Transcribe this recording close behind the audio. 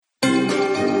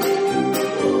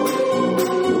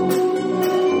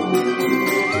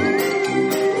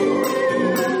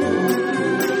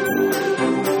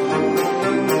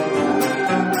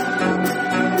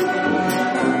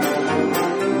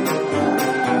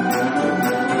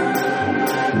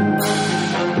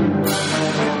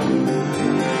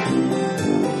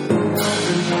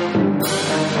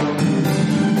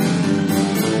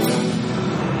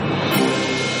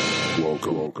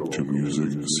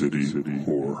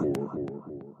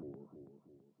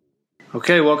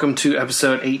Okay, welcome to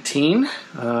episode 18.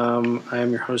 I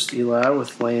am your host, Eli,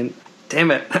 with Lane.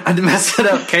 Damn it, I messed it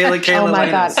up. Kayla, oh my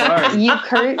Lana. God. Sorry.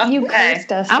 You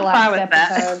cursed us last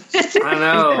episode. I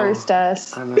know. You cursed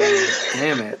us. I know.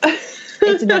 Damn it.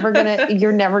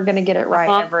 You're never gonna get it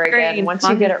right ever again. Once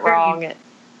you get it wrong,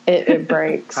 it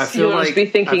breaks. I feel You'll just be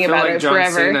thinking about it John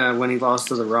forever. Cena when he lost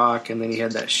to The Rock, and then he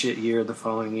had that shit year the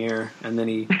following year, and then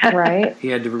he had to redeem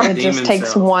himself. It just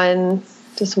takes one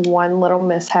little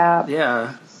mishap.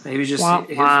 Yeah. He was just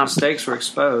his mistakes were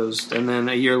exposed, and then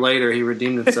a year later he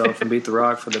redeemed himself and beat The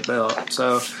Rock for the belt.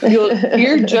 So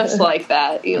you're just like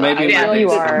that, Eli. Maybe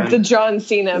you are the John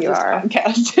Cena of this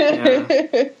podcast.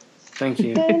 Yeah. Thank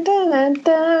you. Dun, dun, dun,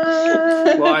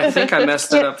 dun. Well, I think I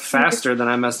messed it up faster than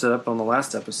I messed it up on the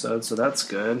last episode, so that's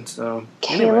good. So,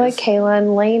 Kayla,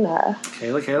 and Lena.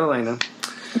 Kayla, Lena.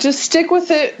 Just stick with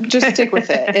it.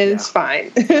 It's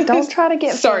fine. Don't try to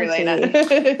get sorry, fancy.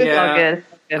 Lena. Yeah, all good.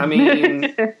 I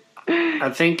mean, I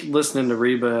think listening to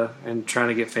Reba and trying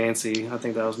to get fancy, I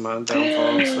think that was my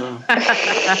downfall. So.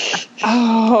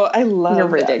 Oh, I love You're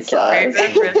ridiculous.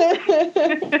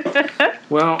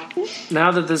 Well,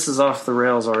 now that this is off the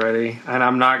rails already, and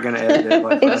I'm not going to edit it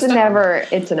like it's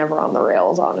never on the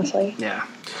rails, honestly. Yeah.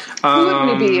 Who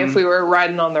wouldn't it be if we were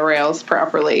riding on the rails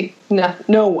properly?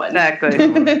 No one. Exactly.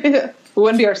 We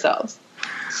wouldn't be ourselves.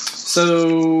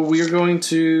 So we are going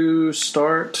to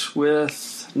start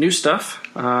with new stuff.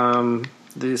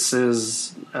 This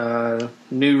is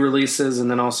new releases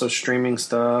and then also streaming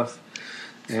stuff.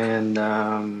 And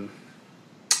so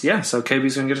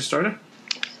KB's going to get us started.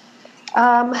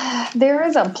 There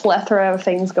is a plethora of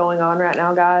things going on right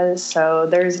now, guys. So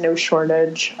there's no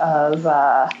shortage of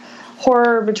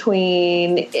horror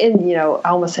between, I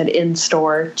almost said in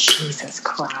store. Jesus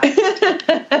Christ.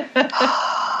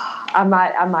 I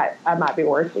might be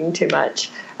working too much.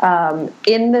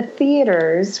 In the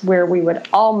theaters, where we would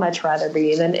all much rather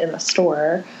be than in the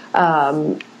store,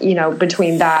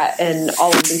 between that and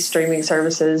all of these streaming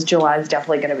services, July is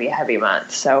definitely going to be a heavy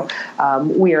month. So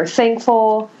we are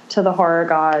thankful to the horror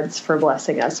gods for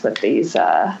blessing us with these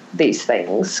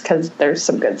things, because there's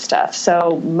some good stuff.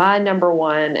 So my number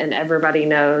one, and everybody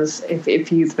knows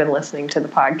if you've been listening to the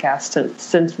podcast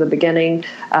since the beginning,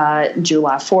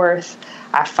 July 4th.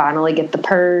 I finally get The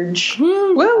Purge.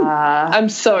 Woo! I'm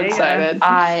so excited.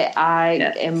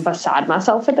 I am beside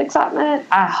myself with excitement.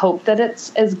 I hope that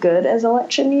it's as good as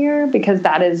Election Year, because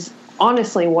that is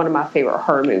honestly one of my favorite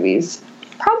horror movies,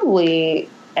 probably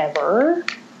ever.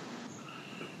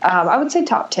 I would say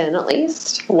top 10 at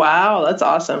least. Wow, that's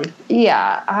awesome.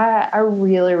 Yeah, I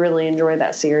really, really enjoy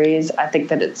that series. I think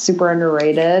that it's super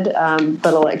underrated,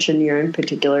 but Election Year in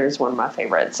particular is one of my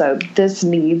favorites. So this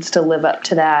needs to live up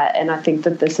to that, and I think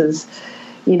that this is,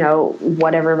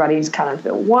 what everybody's kind of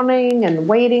been wanting and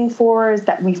waiting for, is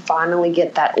that we finally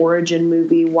get that origin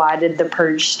movie. Why did The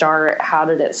Purge start? How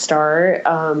did it start?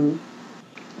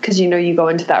 Because, you go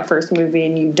into that first movie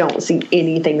and you don't see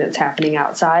anything that's happening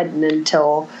outside. And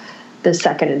until the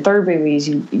second and third movies,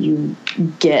 you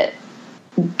get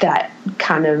that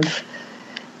kind of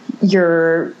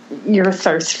your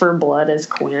thirst for blood is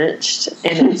quenched.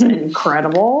 And it's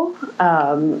incredible.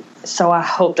 So I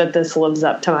hope that this lives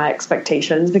up to my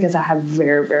expectations, because I have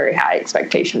very, very high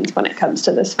expectations when it comes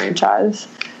to this franchise.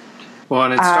 Well,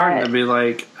 and it's starting to be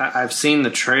like, I've seen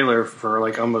the trailer for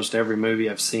like almost every movie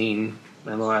I've seen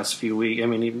in the last few weeks. I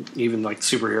mean, even like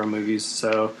superhero movies.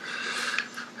 So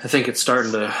I think it's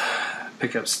starting to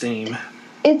pick up steam.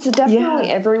 It's definitely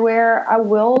everywhere. I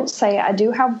will say I do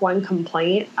have one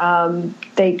complaint.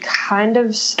 They kind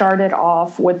of started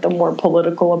off with the more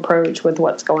political approach with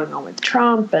what's going on with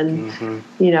Trump and,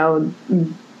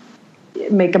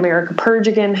 Make America Purge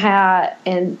Again hat.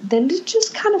 And then it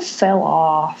just kind of fell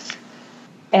off.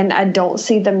 And I don't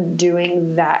see them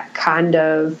doing that kind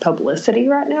of publicity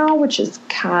right now, which is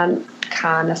kind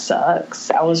of sucks.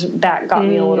 That got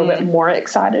me a little bit more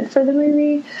excited for the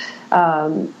movie.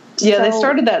 They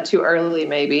started that too early,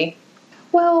 maybe.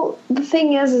 Well, the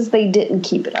thing is they didn't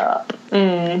keep it up.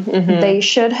 Mm-hmm. They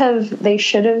should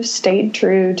have stayed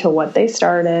true to what they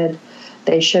started.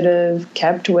 They should have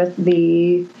kept with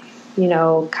the,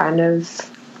 kind of,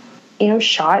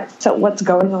 shots at what's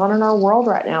going on in our world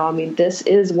right now. I mean, this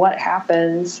is what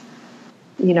happens.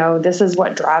 This is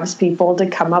what drives people to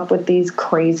come up with these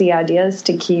crazy ideas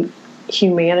to keep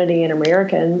humanity and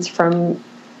Americans from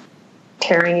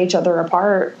tearing each other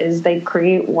apart, is they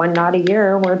create one night a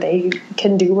year where they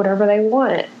can do whatever they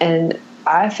want. And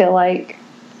I feel like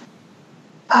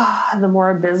the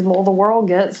more abysmal the world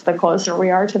gets, the closer we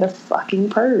are to the fucking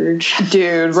purge.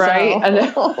 Dude, right? So, I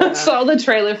know. I saw the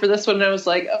trailer for this one and I was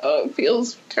like, oh, it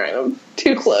feels kind of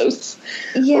too close.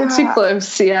 Yeah. Too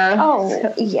close, yeah.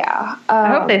 Oh, yeah. I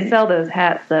hope they sell those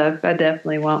hats, though. I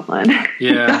definitely want one.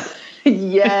 Yeah.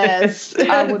 Yes.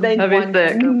 I would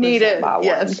need it.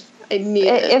 Yes. I need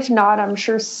it. If not, I'm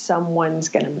sure someone's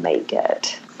going to make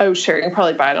it. Oh, sure. You can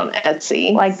probably buy it on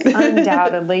Etsy. Like,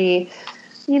 undoubtedly.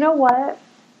 You know what?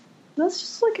 Let's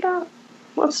just look it up.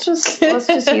 Let's just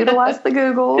utilize the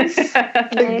Googles.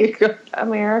 Make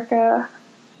America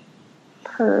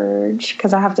Purge,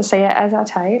 because I have to say it as I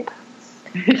type.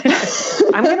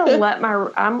 I'm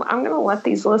gonna let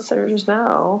these listeners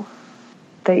know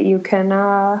that you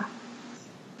can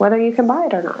whether you can buy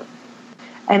it or not.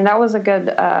 And that was a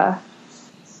good.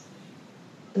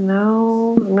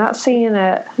 No, I'm not seeing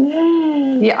it.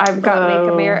 Yeah, I've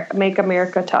got Make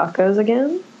America Tacos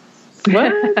again.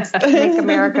 What? Make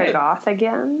America Goth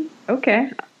again. Okay,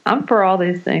 I'm for all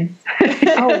these things.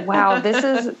 Oh wow,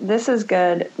 this is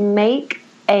good. Make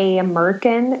a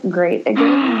American Great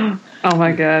Again. Oh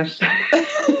my gosh.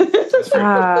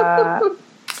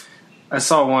 I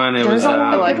saw one. There's a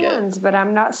lot of good ones, but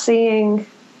I'm not seeing.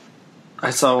 I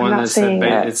saw one that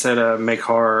said make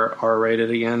horror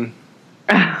R-rated again.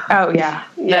 Oh yeah.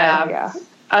 Yeah.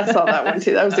 I saw that one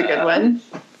too. That was a good one.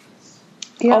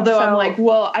 Yeah, although I'm like,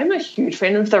 well, I'm a huge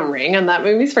fan of The Ring, and that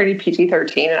movie's rated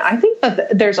PG-13, and I think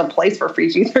that there's a place for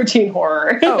PG-13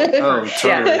 horror. Oh,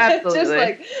 totally. Yeah, absolutely. Just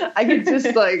like, I could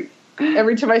just like,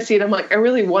 every time I see it, I'm like, I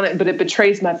really want it, but it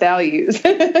betrays my values.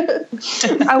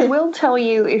 I will tell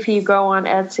you, if you go on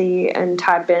Etsy and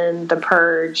type in The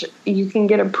Purge, you can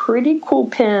get a pretty cool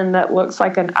pin that looks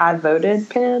like an I voted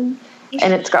pin,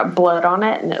 and it's got blood on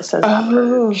it, and it says I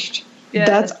purged. Yes.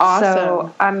 That's awesome.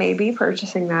 So I may be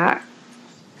purchasing that.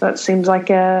 That seems like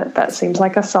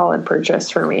a solid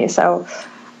purchase for me. So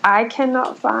I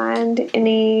cannot find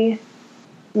any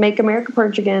Make America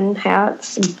Purge Again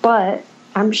hats, but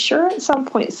I'm sure at some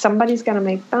point somebody's going to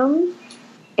make them,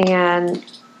 and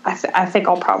I think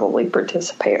I'll probably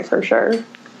participate for sure.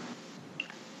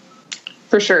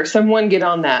 For sure. Someone get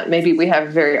on that. Maybe we have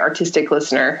a very artistic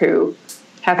listener who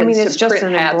happens to it's just print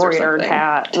an hats embroidered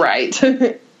hat. Right.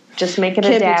 Just make it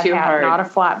a dad hat, hard. Not a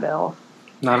flat bill.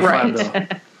 Not a flat bill.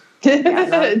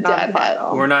 Yeah, dad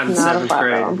hat. We're not in seventh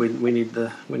grade. We need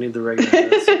the regular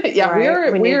hats. Yeah,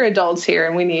 right. we're adults here,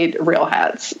 and we need real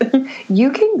hats.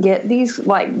 You can get these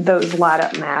those light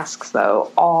up masks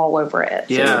though all over it.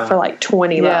 For like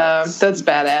 $20. Yeah, that's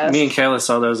badass. Me and Kayla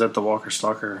saw those at the Walker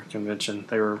Stalker convention.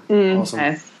 They were awesome.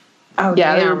 Nice. Oh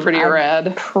yeah, damn, they were pretty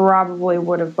rad. Probably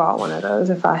would have bought one of those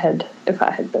if I had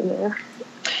been there.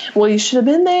 Well, you should have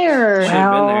been there.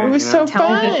 Well, it was so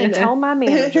fun. Tell my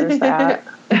managers that.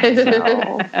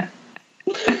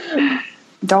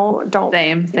 Don't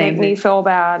make me feel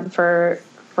bad for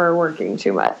working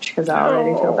too much, because I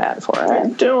already feel bad for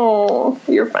it. Don't.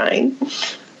 You're fine.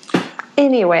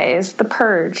 Anyways, The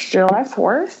Purge, July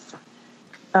 4th.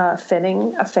 A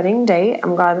fitting date.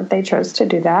 I'm glad that they chose to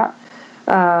do that.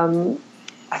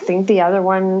 I think the other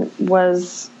one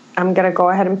was, I'm going to go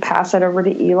ahead and pass it over to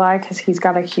Eli, because he's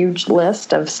got a huge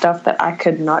list of stuff that I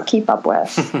could not keep up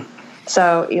with.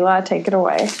 So, Eli, take it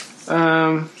away.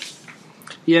 Yeah,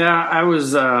 I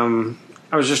was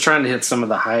just trying to hit some of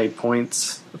the high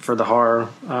points for the horror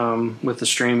with the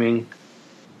streaming.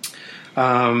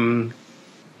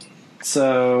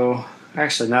 So,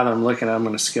 actually, now that I'm looking at it, I'm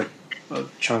going to skip a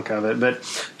chunk of it. But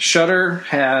Shudder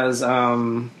has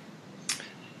the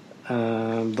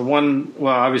one,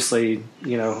 well, obviously,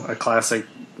 a classic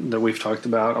that we've talked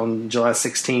about. On July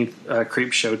 16th,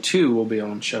 Creepshow 2 will be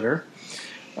on Shudder.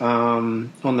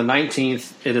 On the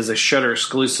 19th, it is a Shudder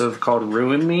exclusive called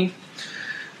Ruin Me.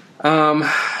 I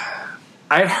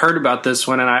had heard about this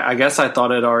one, and I guess I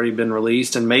thought it had already been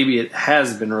released, and maybe it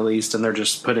has been released, and they're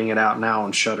just putting it out now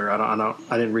on Shudder. I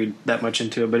didn't read that much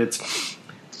into it, but it's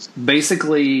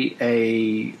basically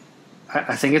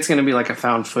I think it's going to be like a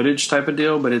found footage type of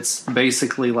deal, but it's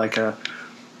basically like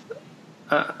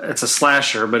it's a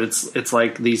slasher, but it's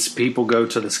like these people go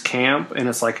to this camp, and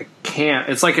it's like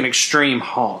it's like an extreme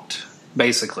haunt,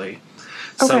 basically.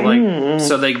 Okay.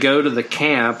 So they go to the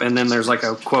camp, and then there's like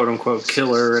a quote unquote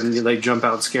killer, and they jump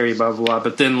out scary, blah blah blah.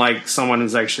 But then like someone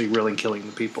is actually really killing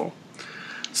the people.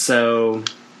 So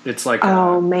it's like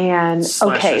oh man,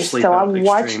 okay. So I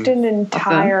watched an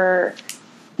entire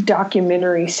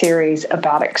documentary series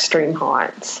about extreme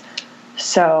haunts.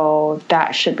 So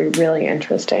that should be really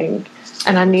interesting.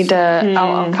 And I need to.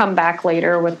 I'll come back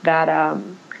later with that.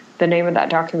 The name of that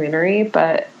documentary,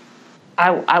 but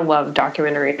I love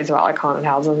documentaries about like haunted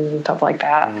houses and stuff like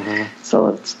that.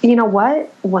 So you know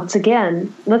what? Once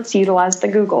again, let's utilize the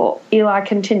Google. Eli,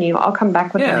 continue. I'll come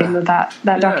back with the name of that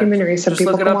documentary so just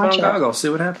people look it can up watch on it. Goggle, see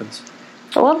what happens.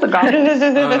 I love the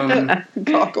goggles.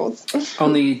 Goggles.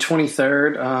 On the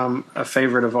 23rd, a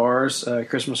favorite of ours,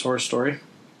 Christmas Horror Story.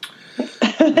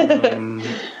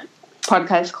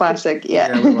 Podcast classic.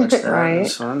 Yeah. Yeah, we watched that. Right. It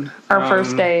was fun. Our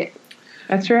first date.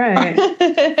 That's right.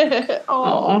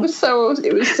 Oh, it was so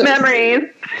Memories.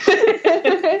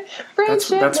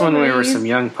 That's when we were some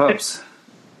young pups.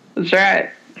 That's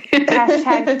right.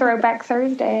 Hashtag Throwback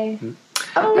Thursday.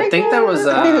 Oh I think that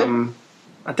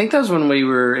was when we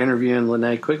were interviewing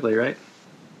Linnea Quigley, right?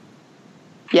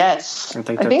 Yes, I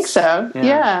think so.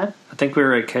 Yeah. I think we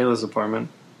were at Kayla's apartment.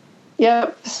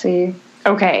 Yep. See.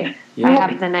 Okay. Yeah. I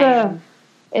have the name.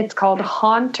 It's called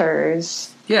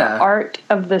Haunters. Yeah. Art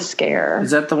of the Scare.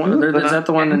 Is that the one? Is that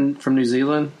the one from New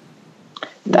Zealand?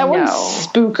 That No. one's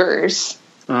Spookers,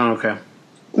 Oh, okay.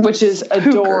 which is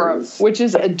adorable. Which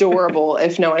is adorable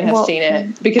if no one has seen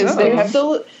it, because they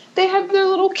have their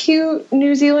little cute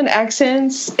New Zealand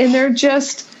accents, and they're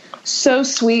just so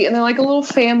sweet, and they're like a little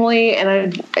family,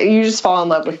 and you just fall in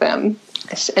love with them.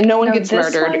 And no one gets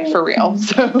murdered for real.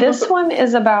 So. This one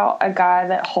is about a guy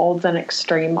that holds an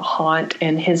extreme haunt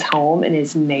in his home, and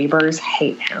his neighbors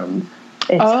hate him.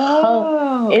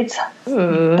 It's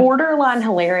borderline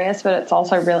hilarious, but it's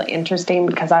also really interesting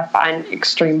because I find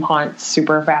extreme haunts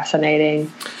super fascinating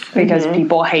because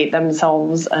people hate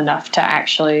themselves enough to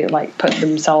actually like put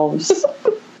themselves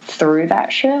through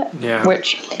that shit. Yeah.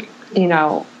 Which, you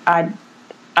know,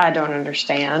 I don't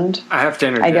understand. I have to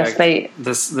interject. I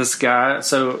guess this guy.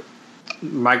 So,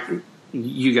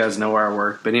 you guys know where I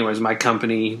work, but anyways, my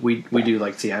company we do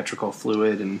like theatrical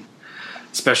fluid and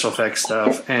special effects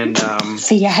stuff, and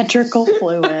theatrical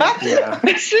fluid. Yeah,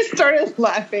 she started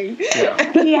laughing. Yeah.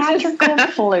 Theatrical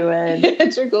fluid.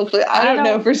 Theatrical fluid. I don't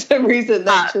know, for some reason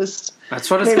that's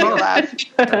what it's called. Laugh.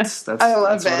 That's I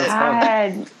love that's what it. it's I called.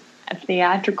 had a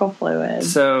theatrical fluid.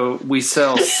 So we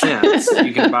sell scents.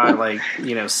 You can buy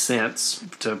scents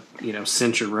to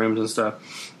scent your rooms and stuff.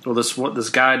 Well, this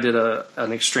guy did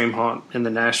an extreme haunt in the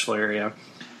Nashville area,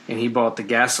 and he bought the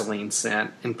gasoline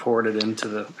scent and poured it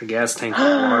into a gas tank of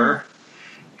water,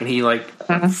 and he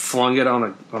flung it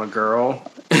on a girl,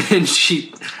 and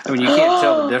you can't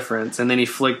tell the difference. And then he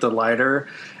flicked the lighter,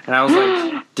 and I was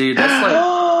like, dude,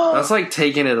 that's like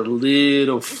taking it a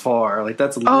little far. Like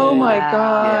that's oh my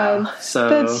god, yeah. So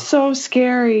that's so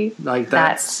scary. Like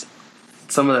that's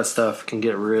some of that stuff can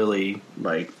get really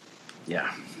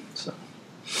So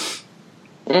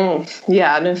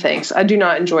yeah, no thanks. I do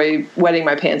not enjoy wetting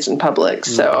my pants in public,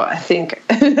 so I think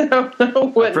I don't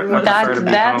know what.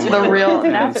 That's the real.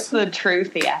 That's the true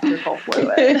theatrical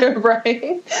fluid,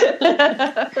 right?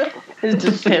 It's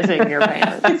just pissing your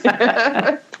pants.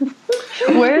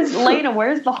 Where's Lena?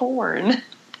 Where's the horn?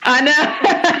 I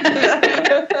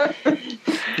know.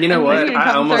 You know what?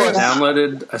 I almost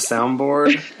downloaded a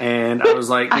soundboard, and I was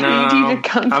like, "No, I'm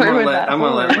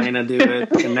gonna let Lena do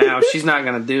it." And now she's not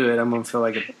gonna do it. I'm gonna feel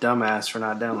like a dumbass for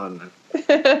not downloading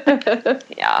it.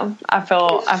 Yeah, I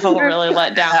feel really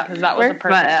let down because that was the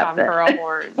perfect time for a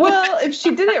horn. Well, if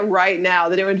she did it right now,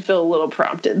 then it would feel a little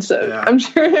prompted. So yeah. I'm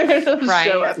sure it'll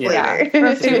show up later.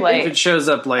 It's too late. If it shows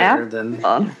up later, then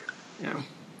yeah.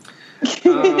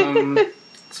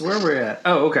 So where we're at?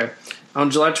 Oh, okay. On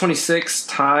July 26th,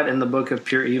 Todd and the Book of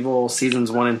Pure Evil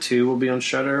seasons 1 and 2 will be on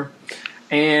Shudder,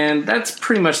 and that's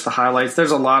pretty much the highlights.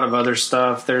 There's a lot of other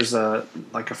stuff. There's a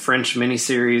French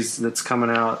miniseries that's coming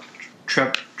out,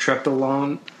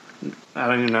 Treptolon. I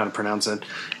don't even know how to pronounce it.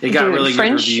 It got really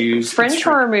good reviews. French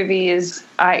horror movies.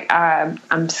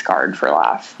 I'm scarred for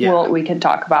life. Yeah. Well, we can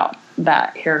talk about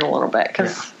that here in a little bit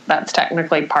because that's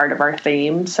technically part of our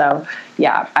theme. So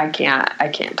yeah, I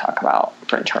can't talk about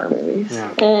French horror movies.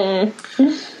 Yeah.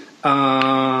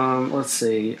 Let's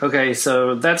see. Okay,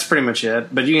 so that's pretty much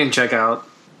it. But you can check out,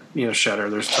 Shudder.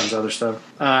 There's tons of other stuff.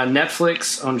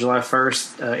 Netflix on July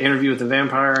 1st. Interview with the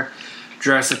Vampire.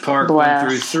 Jurassic Park 1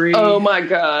 through 3. Oh my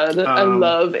god, I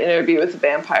love Interview with the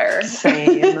Vampire.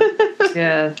 Same.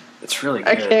 Yeah, it's really good.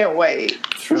 I can't wait.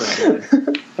 It's really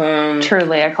good.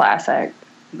 Truly a classic.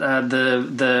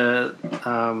 The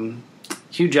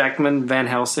Hugh Jackman Van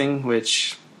Helsing,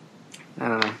 which I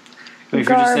don't know. I mean, if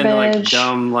you're just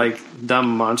into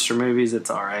dumb monster movies,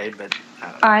 it's all right. But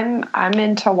I don't know. I'm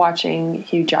into watching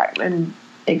Hugh Jackman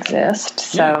exist.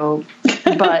 So,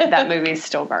 but that movie's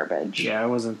still garbage. Yeah, it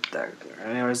wasn't that good.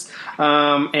 Anyways,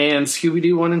 and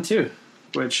Scooby-Doo 1 and 2,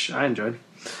 which I enjoyed.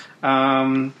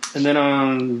 And then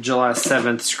on July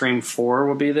 7th, Scream 4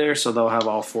 will be there, so they'll have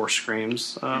all 4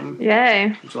 Screams.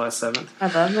 Yay. July 7th. I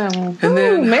love that one. And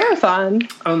then marathon.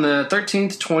 on the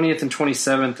 13th, 20th, and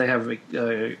 27th, they have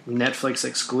Netflix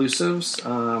exclusives.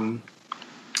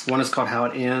 One is called How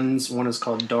It Ends, one is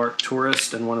called Dark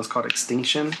Tourist, and one is called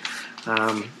Extinction.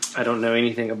 I don't know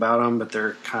anything about them, but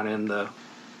they're kind of in the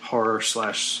horror /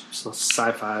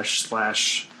 sci-fi /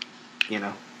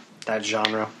 that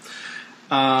genre.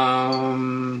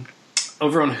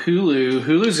 Over on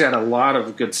Hulu's got a lot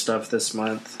of good stuff this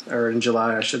month, or in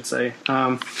July, I should say.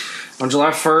 On July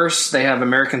 1st, they have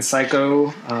American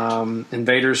Psycho,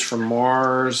 Invaders from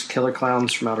Mars, Killer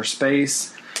Clowns from Outer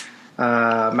Space,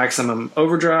 Maximum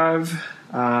Overdrive,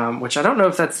 which I don't know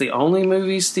if that's the only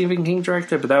movie Stephen King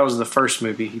directed, but that was the first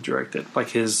movie he directed,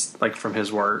 from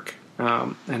his work,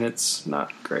 and it's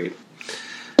not great.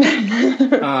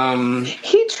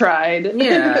 He tried.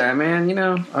 Yeah,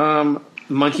 man,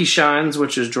 Monkey Shines,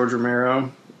 which is George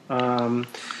Romero.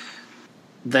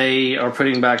 They are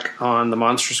putting back on the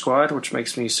Monster Squad, which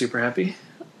makes me super happy.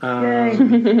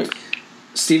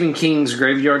 Stephen King's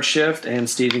Graveyard Shift and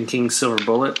Stephen King's Silver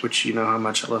Bullet, which you know how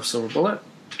much I love Silver Bullet.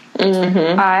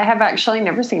 Mm-hmm. I have actually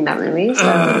never seen that movie, so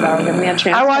that'll give me a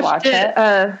chance to watch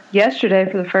it.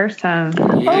 Yesterday for the first time.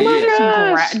 Yeah. Oh my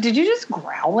gosh! Did you just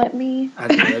growl at me? I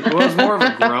did. Well, it was more of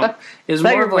a grumble. It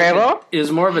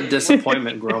was more of a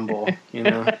disappointment grumble,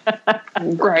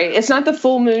 Right. It's not the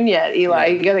full moon yet, Eli.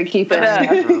 You gotta keep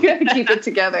it. You gotta keep it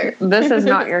together. This is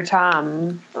not your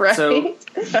time, right? So,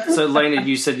 Lena,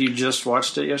 you said you just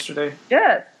watched it yesterday.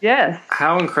 Yes.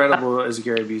 How incredible is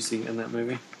Gary Busey in that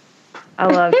movie? I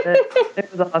loved it.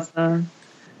 It was awesome.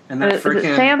 And that is it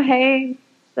Sam Hain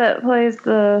that plays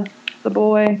the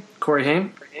boy? Corey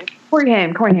Haim? Corey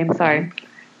Haim, sorry.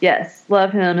 Yes,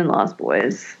 love him in Lost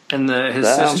Boys. And his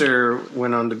sister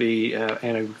went on to be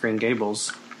Anna Green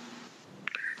Gables.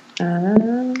 I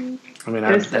don't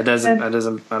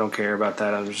care about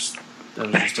that. That was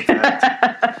just a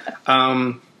fact.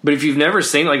 But if you've never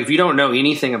seen, if you don't know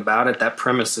anything about it, that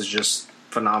premise is just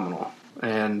phenomenal.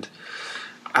 And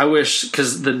I wish,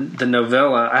 because the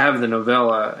novella, I have the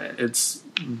novella. It's,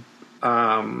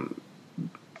 I can't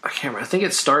remember. I think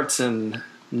it starts in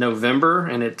November,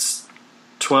 and it's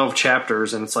 12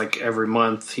 chapters, and it's every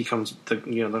month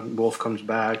the wolf comes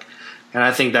back, and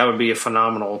I think that would be a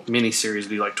phenomenal miniseries.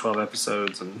 Be 12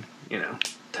 episodes, and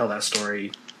tell that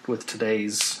story with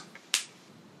today's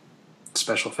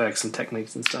special effects and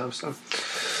techniques and stuff. So.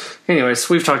 Anyways,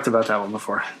 we've talked about that one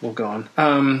before. We'll go on.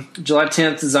 July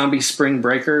 10th, Zombie Spring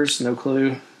Breakers. No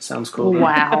clue. Sounds cool.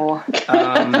 Wow.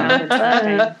 On the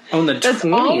 20th. That's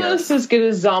almost as good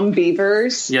as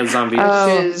Zombievers. Yeah,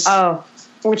 Zombievers.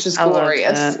 Which is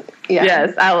glorious. Yeah.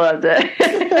 Yes, I loved it.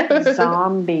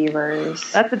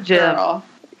 Zombievers. That's a gem. Girl.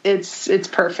 It's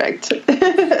perfect.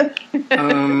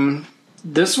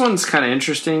 This one's kind of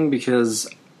interesting because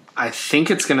I think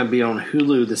it's going to be on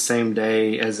Hulu the same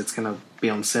day as it's going to be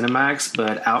on Cinemax,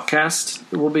 but Outcast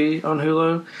will be on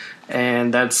Hulu,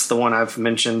 and that's the one I've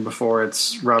mentioned before.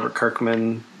 It's Robert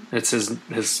Kirkman. It's his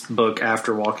book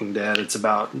After Walking Dead. It's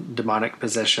about demonic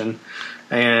possession,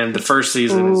 and the first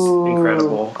season is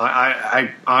incredible.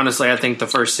 I honestly, I think the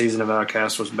first season of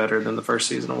Outcast was better than the first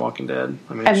season of Walking Dead.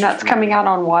 And that's coming out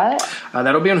on what?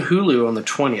 That'll be on Hulu on the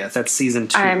 20th. That's season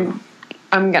 2.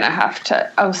 I'm gonna have to.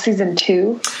 Oh, season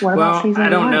 2. What about season 1? I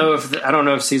don't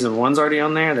know if season 1's already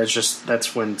on there.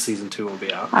 That's when season 2 will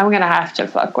be out. I'm gonna have to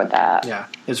fuck with that. Yeah,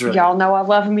 it's really. Y'all know I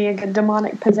love me a good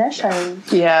demonic possession.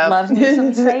 Yeah, love me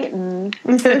some Satan.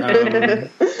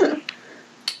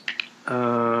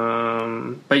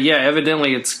 But yeah,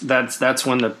 evidently that's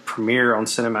when the premiere on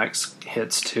Cinemax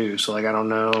hits too. So I don't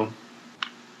know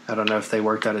if they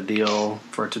worked out a deal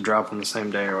for it to drop on the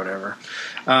same day or whatever.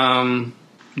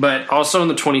 But also on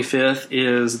the 25th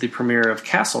is the premiere of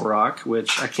Castle Rock,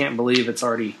 which I can't believe it's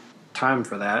already time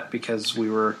for that because we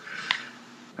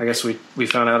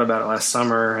found out about it last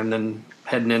summer, and then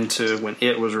heading into when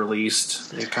it was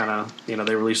released, it kind of,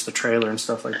 they released the trailer and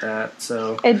stuff like that.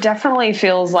 So it definitely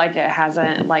feels like it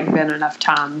hasn't been enough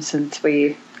time since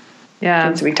we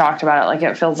talked about it.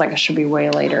 It feels like it should be way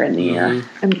later in the year.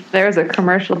 And there's a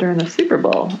commercial during the Super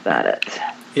Bowl about it.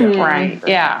 Yeah. Right.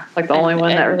 Yeah. The only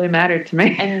one that really mattered to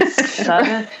me. And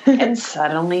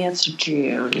suddenly it's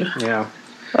June. Yeah.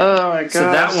 Oh my god. So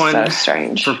that one, so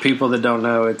strange. For people that don't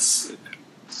know, it's,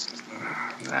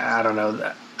 I don't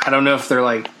know. I don't know if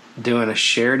they're doing a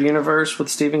shared universe with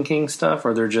Stephen King stuff,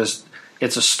 or they're just,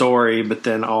 it's a story, but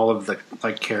then all of the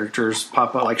characters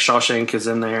pop up. Shawshank is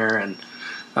in there, and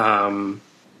I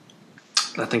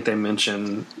think they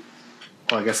mention,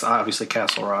 I guess obviously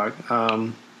Castle Rock.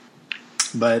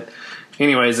 But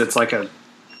anyways, it's like I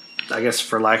guess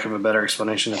for lack of a better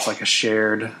explanation, it's like a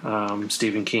shared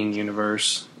Stephen King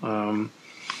universe.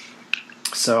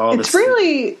 So all it's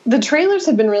really, the trailers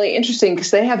have been really interesting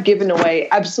because they have given away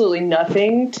absolutely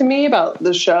nothing to me about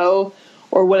the show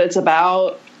or what it's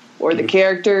about or the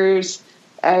characters.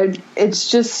 It's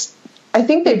just, I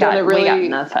think they've done it really. We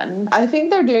got nothing. I think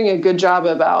they're doing a good job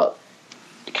about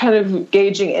kind of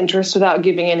gauging interest without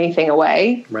giving anything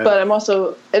away. Right. But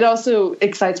it also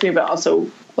excites me, but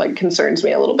also like concerns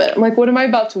me a little bit. I'm like, what am I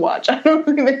about to watch? I don't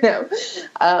even know.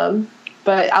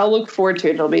 But I'll look forward to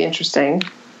it. It'll be interesting.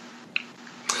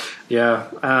 Yeah,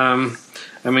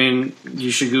 I mean,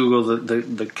 you should Google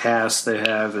the cast they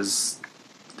have is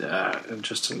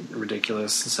just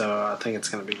ridiculous. So I think it's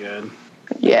going to be good.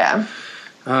 Yeah.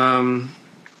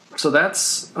 So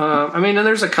that's I mean, and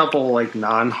there's a couple like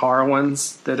non-horror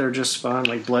ones that are just fun.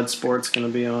 Like Bloodsport's going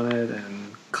to be on it,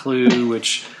 and Clue,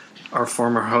 which our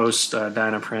former host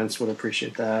Dinah Prince would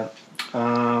appreciate that.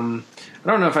 I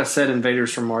don't know if I said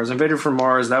Invaders from Mars. Invader from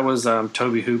Mars, that was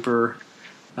Tobe Hooper.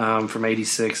 From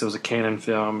 '86, it was a Canon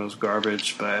film. It was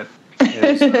garbage, but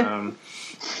it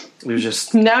was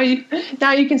just now you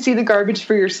can see the garbage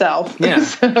for yourself. Yeah,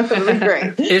 so it was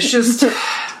great. It's just,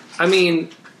 I mean,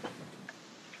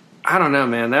 I don't know,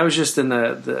 man. That was just in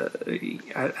I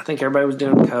think everybody was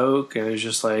doing coke, and it was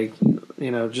just like,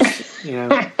 here's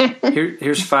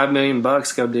 $5 million,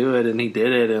 go do it, and he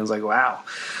did it, and it was like, wow.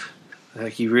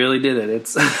 Like, he really did it.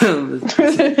 It's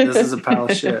this is a pile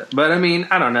of shit. But I mean,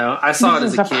 I don't know. I saw it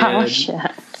as a kid,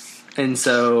 and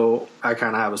so I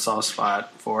kind of have a soft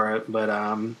spot for it. But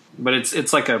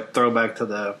it's like a throwback to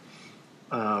the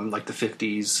like the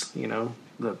 50s,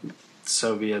 the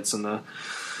Soviets and the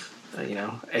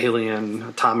alien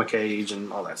atomic age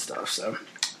and all that stuff. So,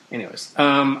 anyways,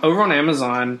 over on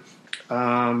Amazon.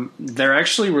 They're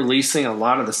actually releasing a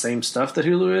lot of the same stuff that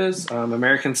Hulu is.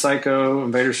 American Psycho,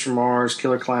 Invaders from Mars,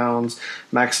 Killer Clowns,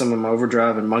 Maximum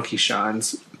Overdrive, and Monkey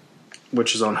Shines,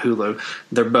 which is on Hulu.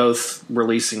 They're both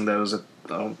releasing those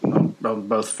on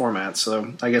both formats,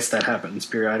 so I guess that happens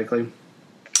periodically.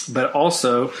 But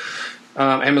also,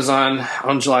 Amazon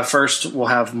on July 1st will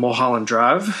have Mulholland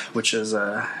Drive, which is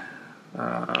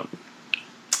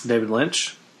David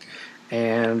Lynch.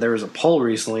 And there was a poll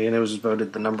recently, and it was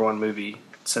voted the number one movie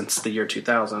since the year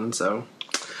 2000. So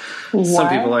some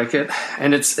people like it,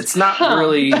 and it's not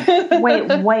really.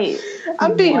 Wait.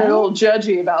 I'm being a little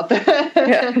judgy about that.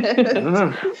 I don't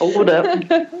know. Hold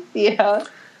up. Yeah.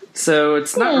 So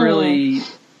it's not really,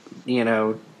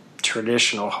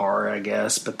 traditional horror, I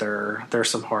guess, but there's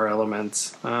some horror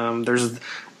elements. There's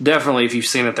definitely, if you've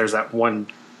seen it, there's that one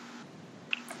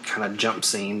kind of jump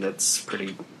scene that's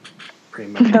pretty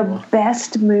memorable. The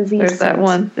best movie. There's that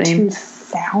one thing.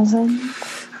 2000.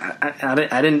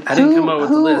 I didn't come up with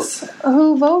the list.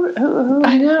 Who voted? Who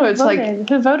I know it's voted? like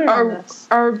who voted on this?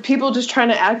 Are people just trying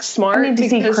to act smart? I need to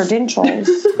see credentials I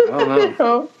don't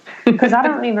know. because I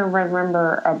don't even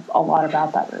remember a lot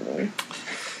about that movie.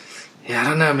 Yeah, I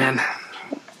don't know, man.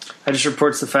 I just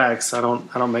reports the facts. I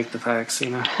don't make the facts,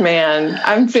 Man,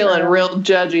 I'm feeling real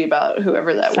judgy about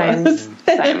whoever that was.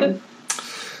 Same.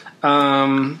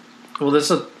 Well, this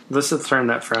will turn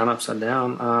that frown upside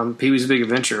down. Pee-wee's Big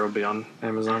Adventure will be on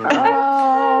Amazon.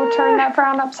 Oh, turn that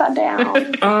frown upside down.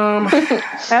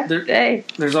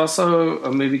 There's also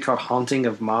a movie called Haunting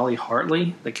of Molly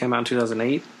Hartley that came out in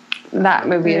 2008. That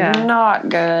movie is not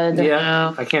good.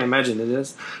 Yeah, I can't imagine it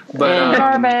is. But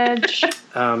garbage.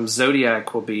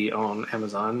 Zodiac will be on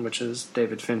Amazon, which is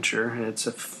David Fincher, and it's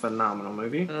a phenomenal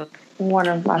movie. One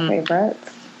of my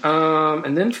favorites.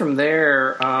 And then from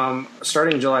there,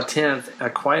 starting July 10th, A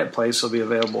Quiet Place will be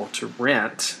available to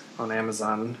rent on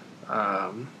Amazon.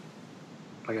 I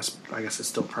guess it's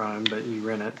still Prime, but you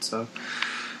rent it. So,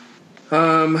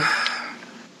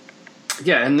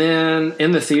 yeah. And then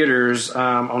in the theaters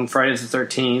on Friday the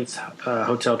 13th,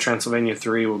 Hotel Transylvania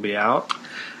 3 will be out.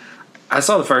 I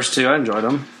saw the first two. I enjoyed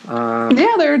them.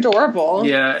 Yeah, they're adorable.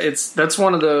 Yeah, that's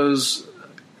one of those.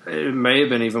 It may have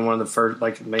been even one of the first,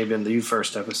 like maybe been the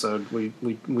first episode we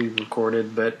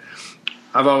recorded, but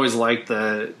I've always liked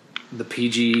the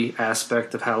PG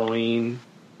aspect of Halloween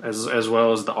as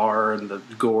well as the R and the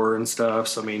gore and stuff.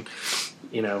 So I mean,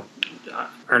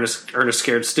 Ernest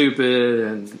Scared Stupid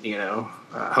and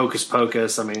Hocus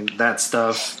Pocus. I mean that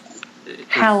stuff.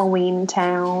 Halloween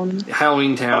Town. Oh,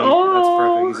 that's a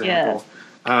perfect example.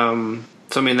 Yes.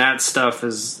 So I mean that stuff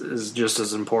is just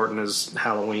as important as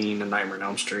Halloween and Nightmare on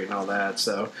Elm Street and all that.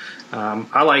 So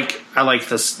I like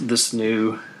this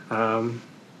new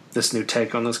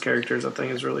take on those characters. I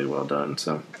think is really well done.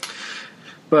 So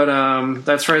But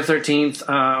that's Friday the 13th.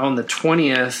 On the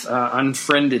 20th,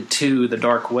 Unfriended 2, The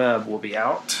Dark Web will be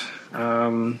out. I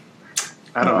don't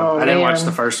know. I didn't watch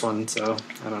the first one, so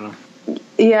I don't know.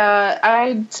 Yeah,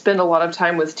 I spend a lot of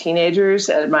time with teenagers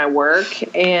at my work,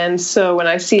 and so when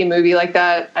I see a movie like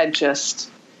that, I just,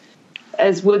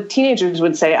 as what teenagers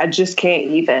would say, I just can't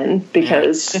even,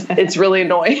 because it's really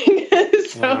annoying.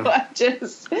 So I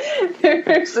just,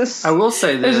 I will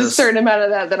say this. There's a certain amount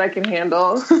of that I can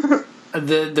handle.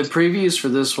 The previews for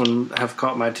this one have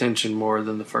caught my attention more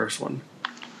than the first one.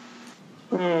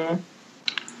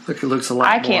 Look, it looks a lot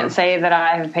more. I can't say that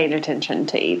I have paid attention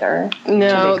to either.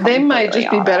 No, they might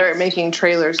just be better at making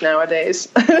trailers nowadays.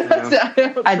 Yeah.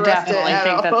 I definitely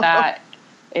think that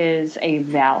is a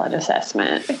valid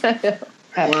assessment.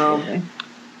 Well,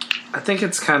 I think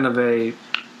it's kind of a...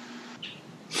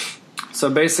 So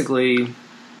basically,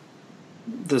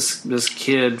 this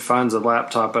kid finds a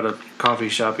laptop at a coffee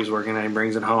shop he's working at. He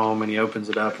brings it home and he opens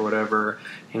it up or whatever,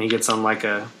 and he gets on like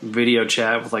a video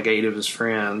chat with like 8 of his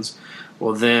friends.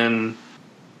 Well, then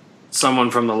someone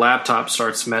from the laptop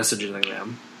starts messaging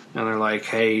them, and they're like,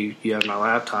 "Hey, you have my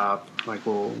laptop." I'm like,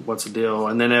 well, what's the deal?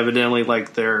 And then evidently,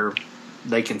 like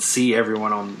they can see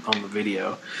everyone on the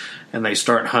video, and they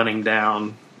start hunting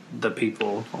down the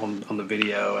people on the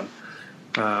video,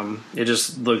 and it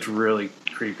just looked really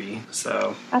creepy.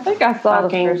 So I think I saw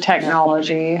fucking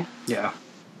technology. Yeah.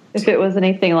 If it was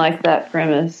anything like that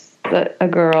premise, but a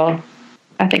girl,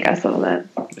 I think I saw that.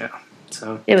 Yeah.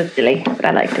 So it was silly, but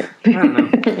I liked it. I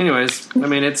don't know. Anyways, I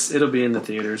mean, it'll be in the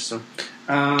theaters. So,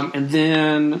 and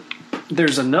then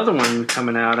there's another one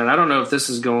coming out, and I don't know if this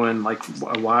is going like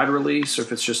a wide release or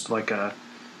if it's just like a,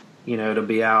 it'll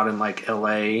be out in like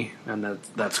LA, and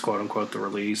that's quote unquote the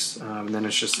release. And then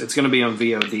it's going to be on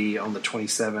VOD on the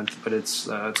 27th, but it's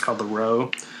called The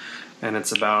Row, and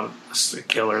it's about a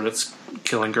killer that's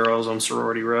killing girls on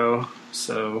Sorority Row.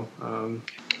 So.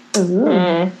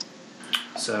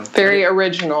 So very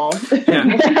original. Yeah.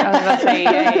 I was about to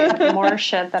say more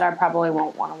shit that I probably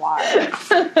won't want to watch.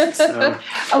 So.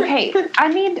 Okay, I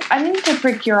need to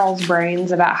prick your all's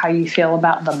brains about how you feel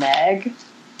about The Meg,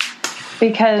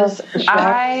 because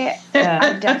I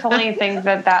definitely think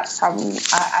that's probably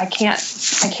I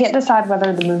can't decide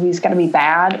whether the movie's going to be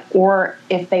bad or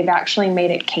if they've actually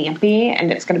made it campy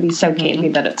and it's going to be so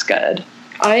campy that it's good.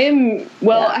 I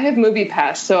have Movie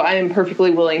Pass, so I am perfectly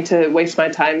willing to waste my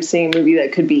time seeing a movie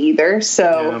that could be either.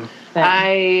 So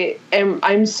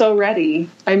I'm so ready.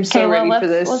 I'm so ready for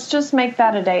this. Let's just make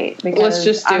that a date, because let's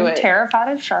just do I'm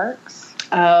terrified of sharks.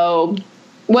 Oh,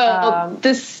 well, I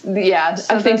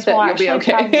think that you'll be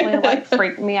okay. Probably like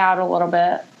freak me out a little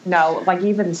bit. No, like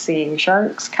even seeing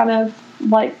sharks kind of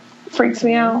like freaks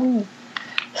me out.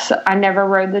 So I never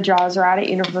rode the Jaws ride at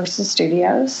Universal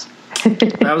Studios.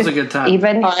 That was a good time.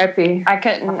 Even I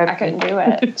couldn't do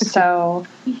it. So,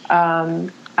 I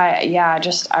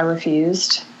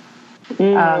refused.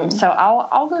 So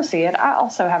I'll go see it. I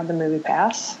also have the Movie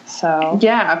Pass. So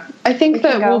yeah, I think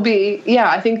that will be. Yeah,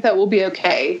 I think that will be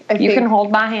okay. You can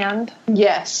hold my hand.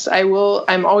 Yes, I will.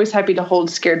 I'm always happy to hold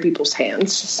scared people's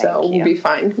hands. So we'll be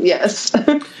fine. Yes,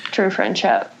 true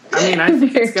friendship. I mean, I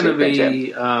think it's going to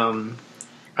be.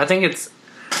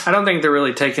 I don't think they're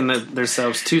really taking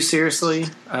themselves too seriously.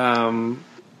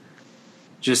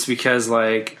 Just because,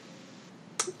 like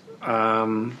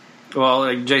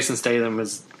Jason Statham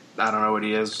is. I don't know what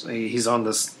he is. He's on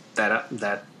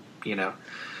that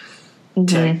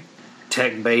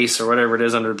tech base or whatever it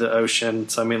is under the ocean.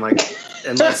 So I mean, like,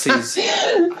 unless he's,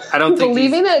 I don't think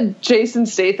believing that Jason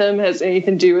Statham has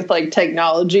anything to do with like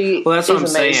technology. Well, that's what I'm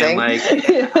amazing. saying.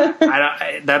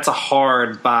 Like, that's a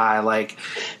hard buy. Like,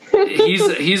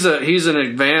 he's an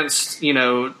advanced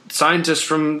scientist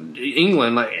from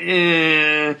England. Like,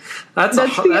 that's a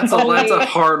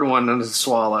hard one to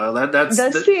swallow. That's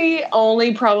the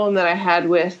only problem that I had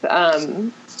with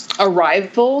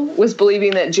Arrival was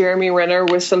believing that Jeremy Renner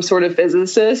was some sort of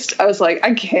physicist. I was like,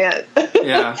 I can't.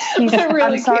 Yeah, I'm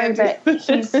sorry, but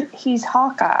he's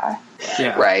Hawkeye.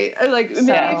 Yeah, right. Like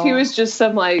maybe if he was just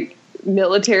some like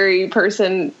military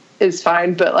person is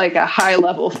fine, but like a high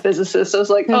level physicist, I was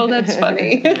like, oh, that's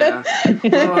funny. Yeah.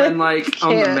 Well, and like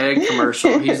on the Meg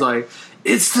commercial, he's like,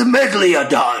 it's the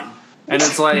Megalodon, and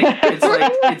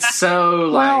it's so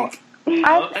like.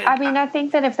 I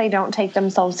think that if they don't take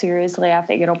themselves seriously, I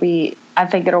think it'll be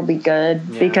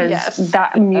good because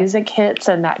that music hits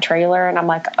in that trailer, and I'm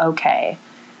like, okay,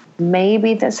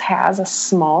 maybe this has a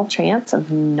small chance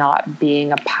of not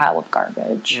being a pile of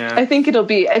garbage. Yeah. I think it'll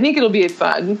be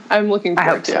fun. I'm looking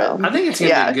forward to it. I think it's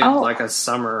gonna be good, like a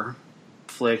summer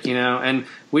flick, and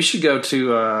we should go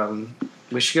to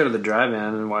the drive-in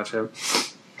and watch it.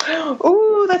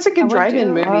 Ooh, that's a good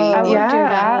drive-in movie. I would do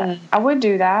that. I would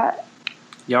do that.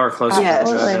 Y'all are closer to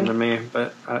the drive-in than me,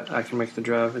 but I can make the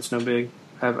drive. It's no big.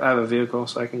 I have a vehicle,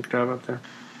 so I can drive up there.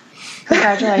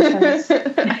 Congratulations.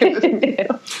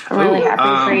 I'm really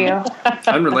happy for you.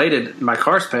 Unrelated, my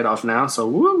car's paid off now, so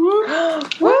woo woo.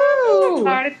 Woo!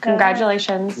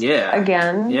 Congratulations. Yeah.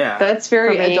 Again. Yeah. That's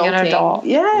very for being adulting. an adult.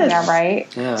 Yes. Yeah,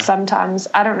 right? Yeah. Sometimes,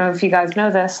 I don't know if you guys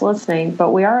know this listening, but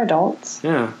we are adults.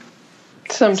 Yeah.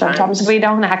 Sometimes we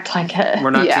don't act like it. We're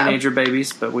not teenager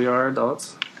babies, but we are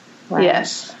adults. Right.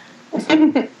 Yes.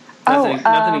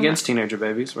 Nothing against teenager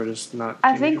babies. We're just not.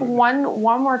 I think one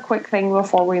more quick thing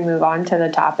before we move on to the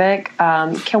topic.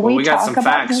 Can we got talk some about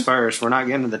facts first. We're not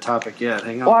getting to the topic yet.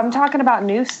 Hang on. Well, I'm talking about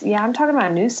new. Yeah, I'm talking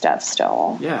about new stuff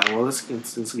still. Yeah. Well, let's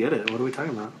get it. What are we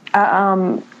talking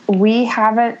about? We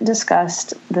haven't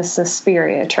discussed the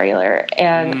Suspiria trailer,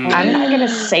 and I'm not going to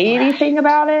say anything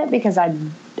about it because I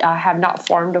have not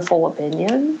formed a full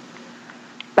opinion.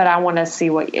 But I want to see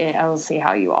I'll see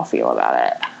how you all feel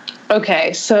about it.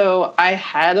 Okay, so I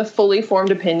had a fully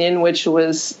formed opinion, which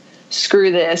was,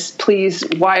 screw this, please,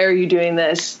 why are you doing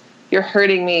this? You're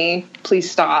hurting me,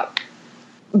 please stop.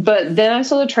 But then I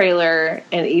saw the trailer,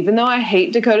 and even though I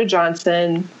hate Dakota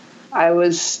Johnson, I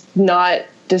was not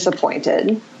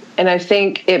disappointed. And I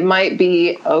think it might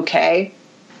be okay,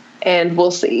 and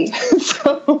we'll see.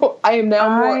 So I am now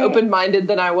more open-minded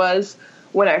than I was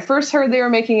when I first heard they were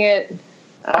making it.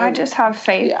 I just have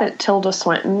faith that Tilda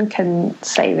Swinton can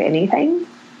save anything.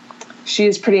 She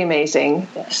is pretty amazing.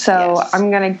 So I'm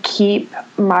going to keep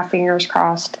my fingers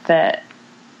crossed that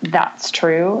that's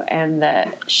true and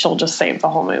that she'll just save the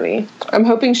whole movie. I'm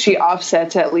hoping she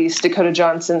offsets at least Dakota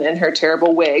Johnson in her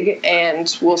terrible wig,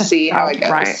 and we'll see how it goes.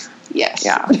 Right. Yes.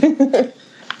 Yeah.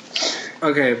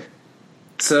 Okay.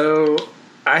 So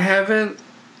I haven't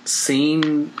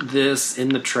seen this in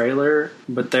the trailer,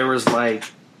 but there was like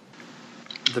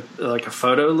a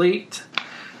photo leaked,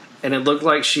 and it looked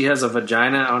like she has a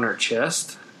vagina on her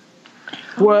chest.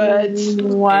 What?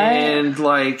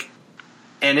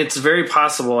 And it's very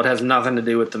possible it has nothing to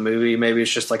do with the movie. Maybe it's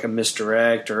just like a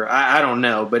misdirect, or I don't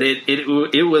know. But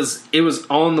it was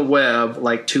on the web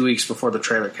like 2 weeks before the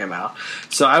trailer came out,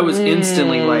 so I was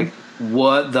instantly like,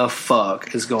 "What the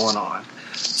fuck is going on?"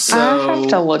 So I have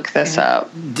to look this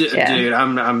up, dude.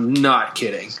 I'm not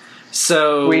kidding.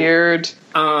 So weird.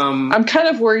 I'm kind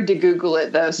of worried to Google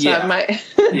it though, so I might.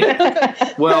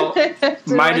 Yeah. Well,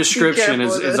 my description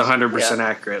is 100%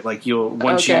 accurate. Like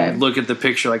once you look at the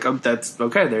picture, like, oh, that's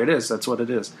okay. There it is. That's what it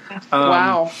is.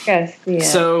 Wow. Yes. Yeah.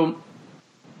 So,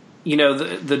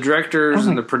 the directors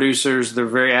and the producers, they're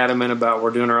very adamant about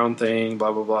we're doing our own thing.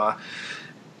 Blah blah blah.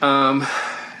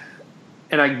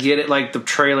 And I get it. Like the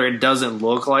trailer, it doesn't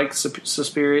look like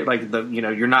Suspiria. Like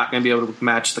you're not going to be able to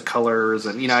match the colors,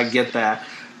 and I get that.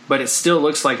 But it still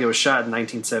looks like it was shot in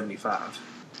 1975.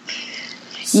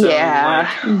 So,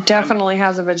 definitely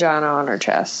has a vagina on her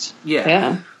chest.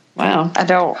 Yeah. Wow. I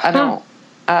don't.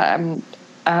 I'm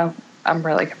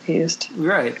really confused.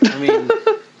 Right. I mean,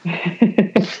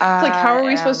 it's like, how are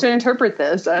we supposed to interpret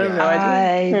this? I don't know.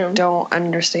 I don't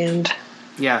understand.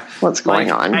 Yeah. What's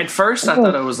going on? At first, I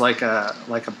thought it was like a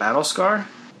battle scar.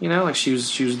 Like she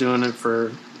was doing it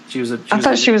for. I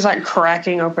thought she was like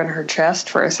cracking open her chest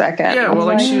for a second. Yeah, well,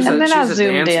 like she was a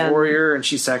dance warrior, and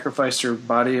she sacrificed her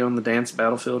body on the dance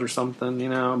battlefield or something,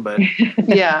 But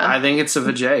yeah, I think it's a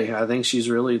vajay. I think she's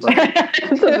really like. I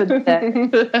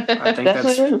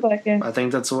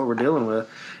think that's what we're dealing with,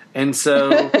 and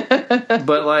so,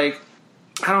 but like,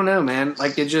 I don't know, man.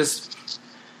 Like it just.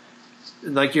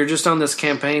 Like you're just on this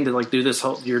campaign to like do this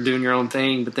whole. You're doing your own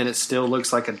thing, but then it still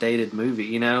looks like a dated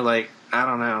movie. Like I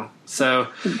don't know. So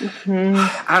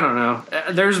I don't know.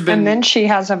 There's been, and then she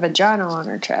has a vagina on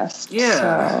her chest.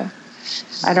 Yeah.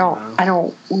 So I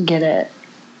don't get it.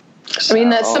 I mean,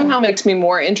 that somehow makes me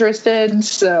more interested.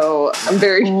 So I'm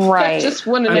very I just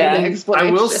want to know the explanation.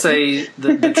 I will say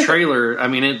the trailer. I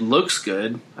mean, it looks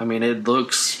good. I mean, it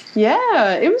looks.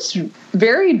 Yeah, it was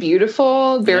very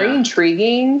beautiful, very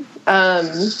intriguing.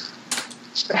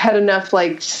 Had enough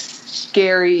like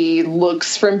scary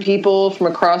looks from people from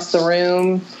across the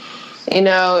room.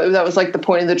 That was like the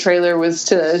point of the trailer, was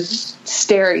to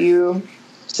stare at you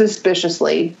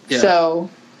suspiciously. Yeah. So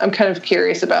I'm kind of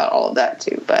curious about all of that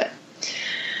too, but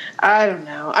I don't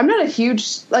know. I'm not a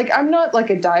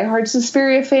diehard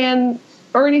Suspiria fan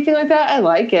or anything like that. I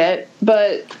like it,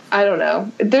 but I don't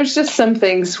know. There's just some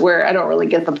things where I don't really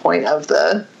get the point of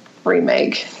the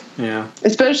remake. Yeah.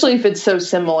 Especially if it's so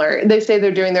similar. They say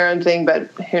they're doing their own thing, but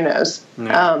who knows?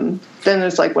 Yeah. Then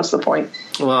it's like, what's the point?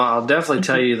 Well, I'll definitely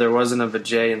tell you there wasn't a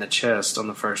vajay in the chest on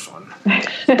the first one.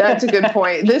 That's a good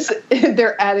point.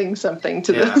 They're adding something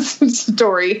to this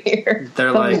story here.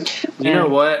 They're like, you know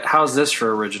what? How's this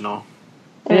for original?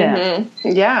 Yeah. Mm-hmm.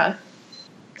 Yeah.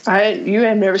 You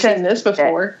have never seen this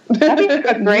before. That'd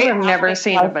be great. I've never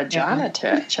seen a vagina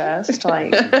chest.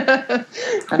 Like, I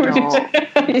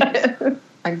don't.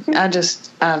 I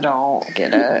don't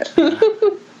get it.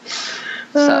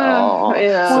 So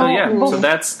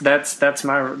that's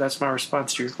my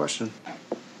response to your question.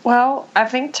 Well, I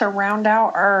think to round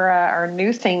out our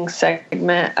new things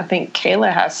segment, I think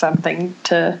Kayla has something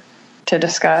to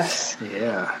discuss.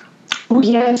 Yeah.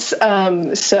 Yes.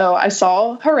 So I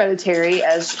saw Hereditary,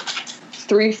 as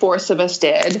 3/4 of us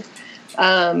did.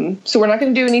 So we're not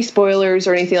going to do any spoilers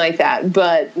or anything like that.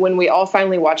 But when we all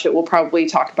finally watch it, we'll probably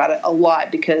talk about it a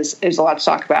lot because there's a lot to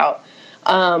talk about.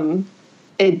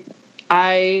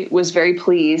 I was very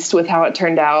pleased with how it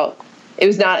turned out. It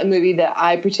was not a movie that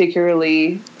I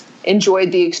particularly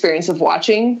enjoyed the experience of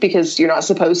watching because you're not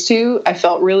supposed to. I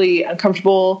felt really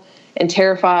uncomfortable and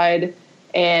terrified.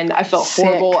 And I felt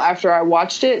horrible after I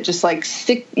watched it, just like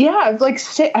sick. Yeah, like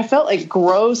sick. I felt like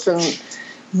gross and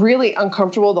really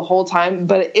uncomfortable the whole time,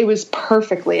 but it was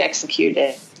perfectly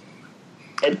executed.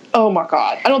 Oh my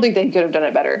God. I don't think they could have done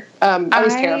it better. I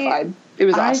was terrified. It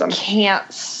was awesome. I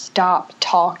can't stop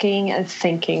talking and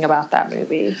thinking about that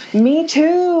movie. Me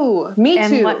too.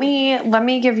 And let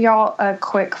me give y'all a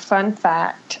quick fun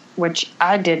fact, which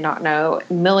I did not know.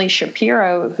 Millie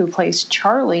Shapiro, who plays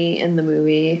Charlie in the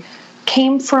movie,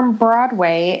 came from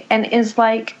Broadway and is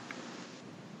like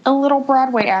a little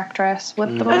Broadway actress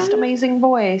with the most amazing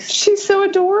voice. She's so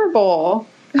adorable.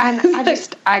 And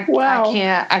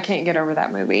I can't get over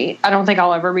that movie. I don't think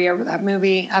I'll ever be over that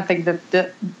movie. I think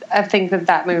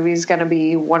that movie is going to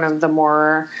be one of the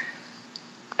more,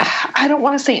 I don't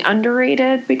want to say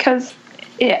underrated because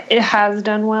it has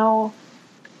done well,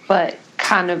 but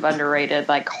kind of underrated,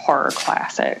 like horror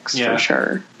classics for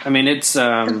sure. I mean, it's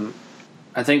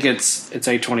I think it's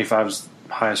A24's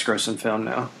highest grossing film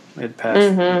now. It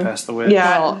passed the Witch.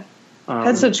 Yeah.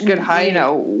 That's such good height. You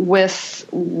know, with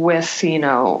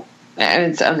and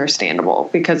it's understandable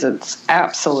because it's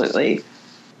absolutely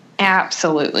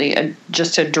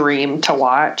just a dream to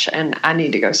watch, and I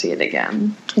need to go see it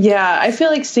again. Yeah, I feel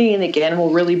like seeing it again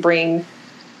will really bring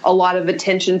a lot of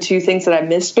attention to things that I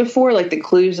missed before, like the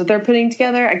clues that they're putting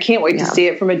together. I can't wait to see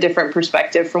it from a different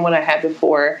perspective from what I had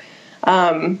before.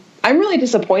 I'm really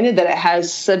disappointed that it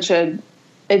has such an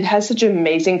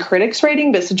amazing critics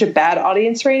rating, but such a bad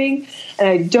audience rating. And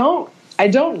I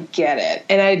don't get it.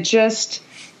 And I just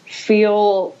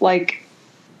feel like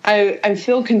I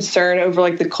feel concern over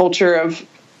like the culture of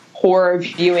horror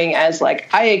viewing as like,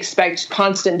 I expect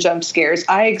constant jump scares.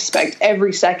 I expect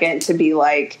every second to be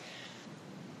like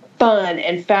fun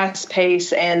and fast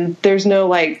paced. And there's no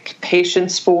like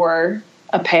patience for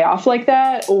a payoff like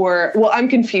that, or, well, I'm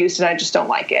confused and I just don't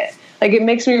like it. Like, it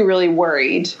makes me really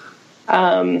worried.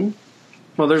 Well,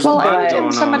 there's a lot going on.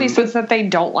 If somebody says that they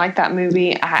don't like that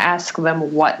movie, I ask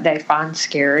them what they find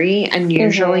scary, and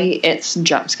usually it's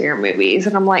jump scare movies,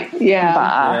 and I'm like,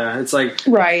 it's like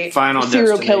Final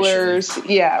serial Destination. Killers.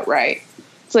 Yeah, right.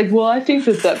 It's like, well, I think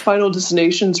that Final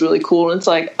Destination is really cool, and it's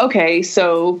like, okay,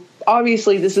 so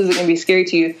obviously this isn't going to be scary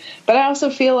to you, but I also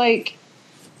feel like,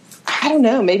 I don't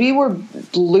know, maybe we're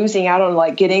losing out on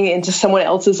like getting into someone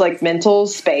else's like mental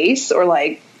space or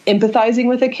like empathizing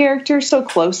with a character so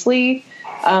closely.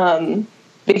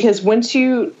 Because once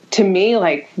you're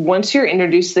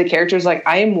introduced to the characters, like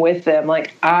I am with them,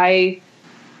 like I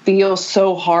feel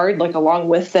so hard, like along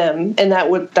with them. And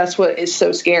that's what is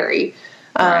so scary.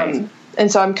 And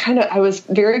so I was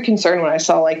very concerned when I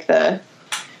saw like the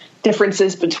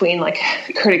differences between like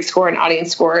critic score and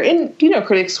audience score. And, you know,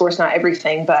 critic score is not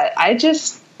everything, but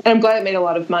I'm glad it made a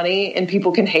lot of money and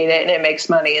people can hate it and it makes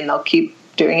money and they'll keep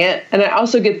doing it. And I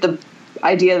also get the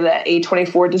idea that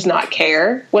A24 does not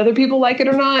care whether people like it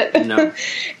or not. No.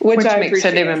 which I makes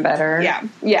it even better.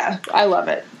 Yeah. I love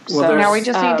it. Well, so now we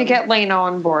just need to get Lena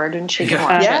on board and she can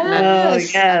watch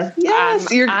it.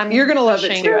 Yes. You're going to love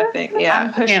it too, I think. Yeah.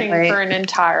 I'm pushing for an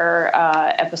entire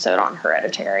episode on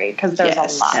Hereditary because there's a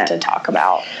lot to talk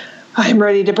about. I'm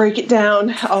ready to break it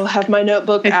down. I'll have my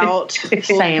notebook out,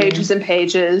 full of pages and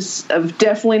pages of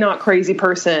definitely not crazy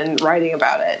person writing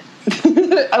about it.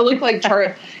 I look like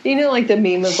you know, like the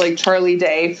meme of like Charlie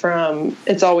Day from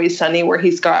It's Always Sunny, where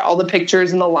he's got all the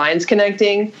pictures and the lines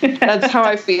connecting. That's how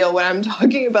I feel when I'm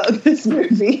talking about this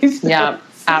movie. So yeah,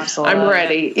 absolutely. I'm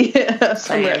ready. Yes,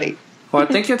 I'm ready. Well, I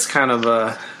think it's kind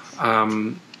of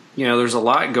there's a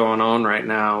lot going on right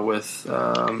now with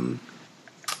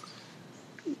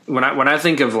when I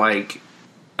think of like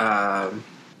geekdom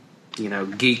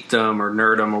or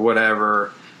nerdom or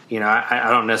whatever, I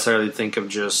don't necessarily think of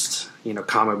just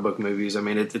comic book movies. I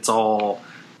mean, it's all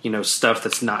stuff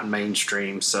that's not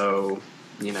mainstream. So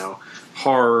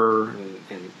horror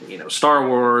and Star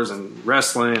Wars and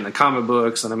wrestling and the comic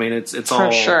books, and I mean it's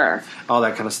all for sure, all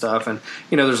that kind of stuff. And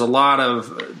there's a lot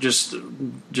of just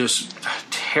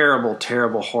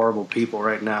terrible horrible people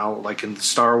right now, like in the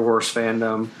Star Wars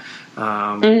fandom.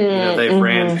 They've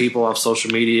ran people off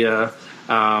social media.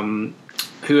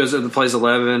 Who is it that plays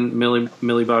 11?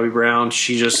 Millie Bobby Brown.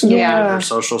 She just did her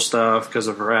social stuff because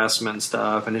of harassment and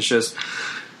stuff, and it's just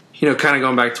kind of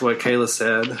going back to what Kayla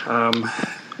said.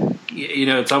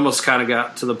 It's almost kind of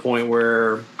got to the point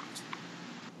where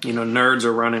nerds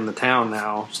are running the town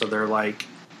now, so they're like,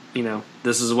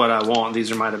 this is what I want.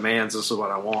 These are my demands. This is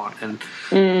what I want, and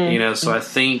so I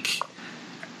think.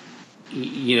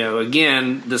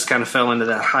 Again, this kind of fell into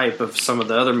that hype of some of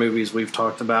the other movies we've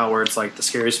talked about where it's like the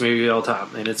scariest movie of all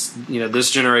time. And it's,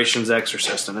 this generation's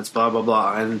Exorcist and it's blah, blah,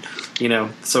 blah. And,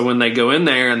 so when they go in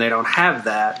there and they don't have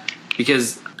that,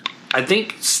 because I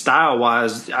think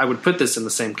style-wise, I would put this in the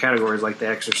same category as like The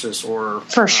Exorcist or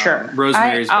for sure.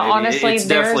 Rosemary's Baby. Honestly, it's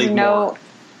definitely more.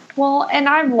 Well, and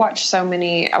I watched so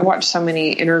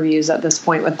many interviews at this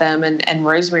point with them, and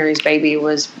Rosemary's Baby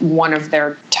was one of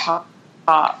their top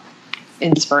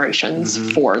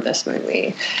inspirations for this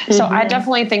movie. So I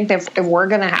definitely think that if we're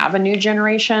going to have a new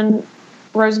generation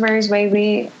Rosemary's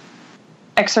Baby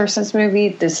Exorcist movie,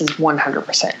 this is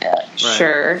 100% it. Right.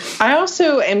 Sure. I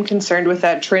also am concerned with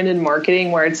that trend in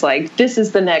marketing where it's like, this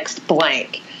is the next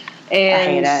blank.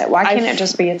 And I hate it. Why can't it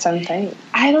just be its own thing?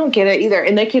 I don't get it either.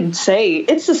 And they could say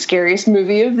it's the scariest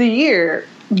movie of the year,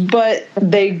 but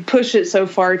they push it so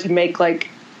far to make like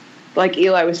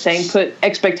Eli was saying, put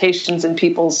expectations in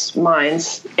people's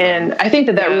minds. And I think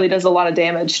that really does a lot of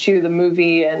damage to the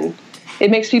movie, and it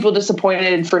makes people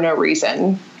disappointed for no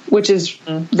reason, which is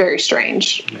very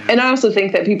strange. Yeah. And I also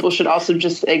think that people should also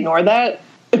just ignore that,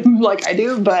 like I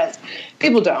do, but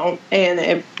people don't, and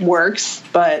it works,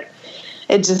 but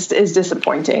it just is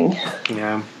disappointing.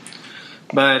 Yeah.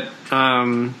 But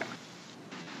in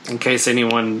case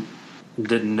anyone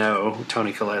didn't know,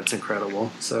 Toni Collette's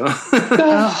incredible. So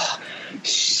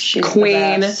she's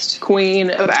queen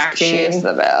of acting. She is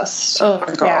the best. Oh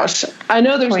my gosh. Yeah. I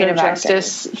know there's no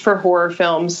justice for horror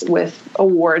films with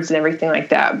awards and everything like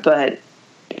that, but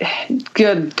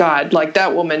good God, like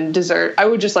that woman I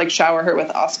would just like shower her with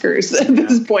Oscars at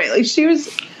this point. Like she was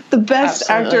the best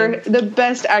actor, the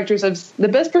best actress, the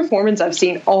best performance I've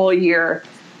seen all year.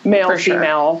 Male,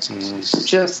 female,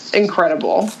 just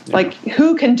incredible. Yeah. Like,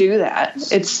 who can do that?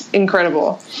 It's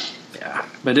incredible. Yeah,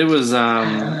 but it was,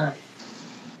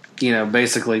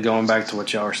 basically going back to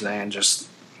what y'all were saying, just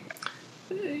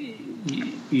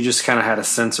you just kind of had a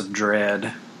sense of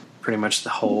dread pretty much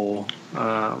the whole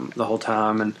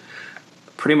time, and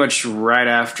pretty much right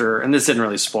after, and this isn't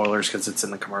really spoilers because it's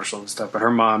in the commercial and stuff, but her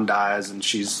mom dies and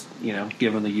she's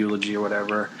given the eulogy or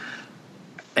whatever.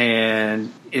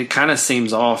 And it kind of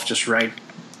seems off just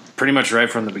pretty much right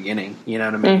from the beginning. You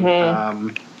know what I mean?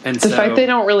 And the fact they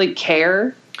don't really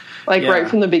care, right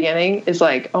from the beginning, is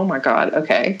like, oh my God,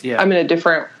 okay. Yeah. I'm in a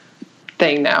different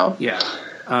thing now. Yeah.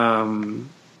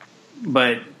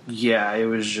 But yeah, it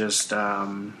was just,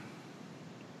 some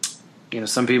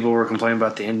people were complaining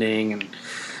about the ending, and,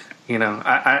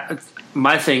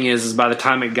 my thing is by the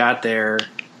time it got there,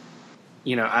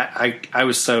 I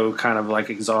was so kind of like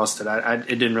exhausted.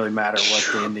 It didn't really matter what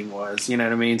the ending was. You know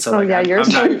what I mean? So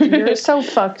you're so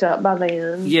fucked up by the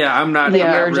end. Yeah, I'm not.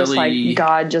 Yeah, you're just really, like,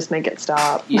 God, just make it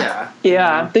stop. Yeah,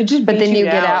 yeah. But then you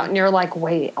get out and you're like,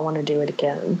 wait, I want to do it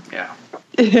again. Yeah.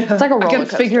 It's like a roller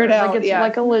coaster. Figure it out. Like it's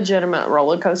like a legitimate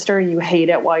roller coaster. You hate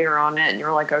it while you're on it, and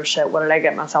you're like, oh shit, what did I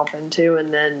get myself into?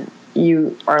 And then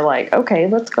you are like, okay,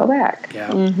 let's go back. Yeah.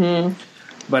 Mm-hmm.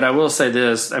 But I will say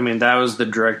this, I mean, that was the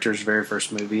director's very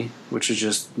first movie, which is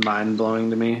just mind-blowing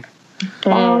to me.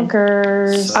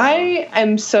 Bonkers. I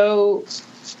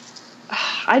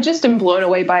just am blown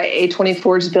away by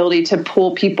A24's ability to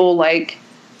pull people like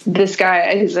this guy,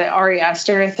 is Ari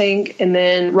Aster, I think, and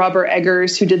then Robert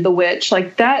Eggers, who did The Witch.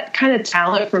 Like, that kind of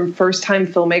talent from first-time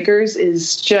filmmakers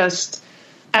is just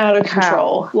out of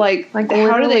control. Like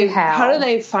how do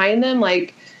they find them?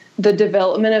 Like, the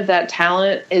development of that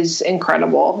talent is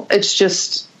incredible. It's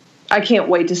just, I can't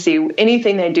wait to see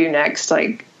anything they do next.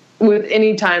 Like, with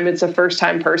any time it's a first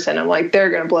time person, I'm like,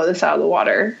 they're going to blow this out of the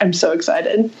water. I'm so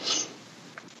excited.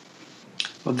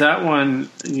 Well, that one,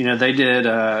 they did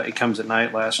It Comes at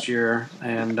Night last year,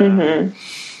 and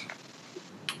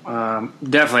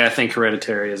Definitely, I think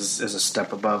Hereditary is a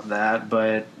step above that,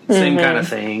 but same kind of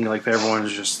thing. Like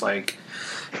everyone's just like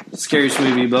scariest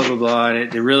movie, blah blah blah.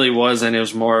 And it really wasn't. It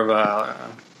was more of a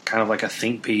kind of like a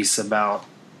think piece about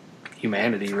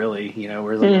humanity, really. You know,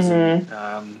 really.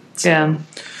 Yeah.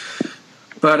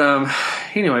 But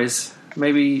anyways,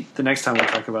 maybe the next time we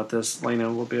talk about this,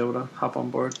 Lena will be able to hop on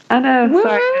board. I know. Woo!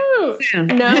 Sorry.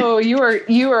 No, you are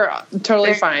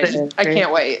totally fine. I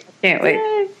can't wait. Can't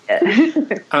wait.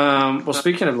 Well,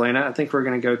 speaking of Lena, I think we're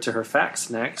going to go to her facts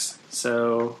next.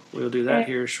 So we'll do that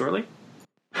here shortly.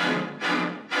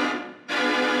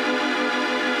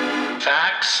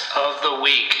 Facts of the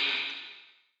week.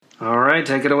 All right,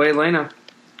 take it away, Lena.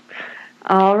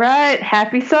 All right.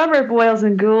 Happy summer, boils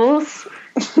and ghouls.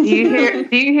 Do you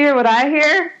hear what I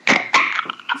hear?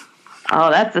 Oh,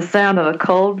 that's the sound of a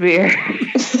cold beer.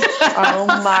 Oh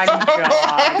my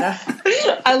god.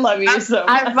 I love you so much.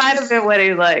 I might have been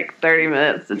waiting like 30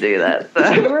 minutes to do that. So.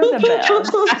 You're the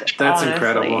best. That's honestly.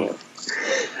 incredible.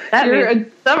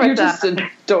 You're just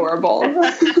adorable.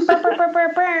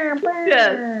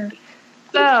 Yes.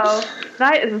 So,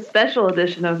 tonight is a special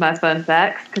edition of my fun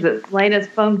facts because it's Lena's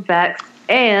fun facts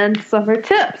and summer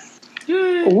tips.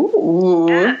 Ooh.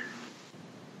 Yeah.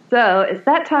 So, it's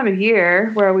that time of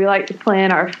year where we like to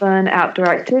plan our fun outdoor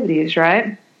activities,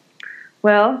 right?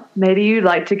 Well, maybe you'd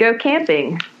like to go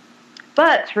camping.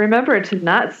 But remember to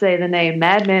not say the name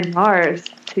Madman Mars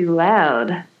too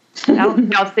loud. I don't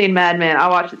think y'all seen Mad Men. I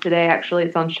watched it today, actually.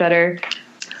 It's on Shudder.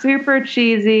 Super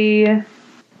cheesy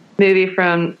movie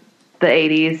from the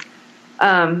 80s.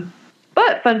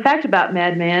 But fun fact about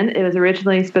Mad Men, it was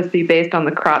originally supposed to be based on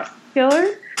the Crop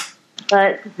Killer,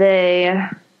 but they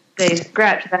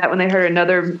scratched that when they heard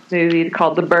another movie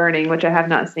called The Burning, which I have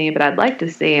not seen, but I'd like to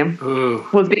see. Ooh.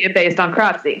 Was being based on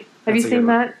Cropsy. Have you seen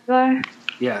that, Eli?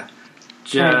 Yeah.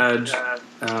 Judge.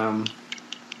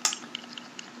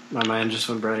 My mind just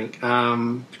went blank.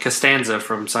 Costanza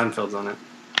from Seinfeld's on it.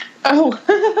 Oh.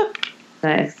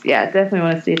 Nice. Yeah, definitely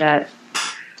want to see that.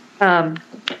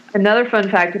 Another fun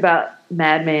fact about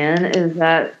Mad Men is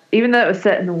that even though it was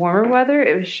set in the warmer weather,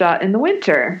 it was shot in the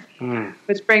winter.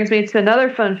 Which brings me to another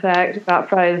fun fact about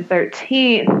Friday the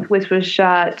 13th, which was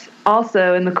shot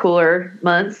also in the cooler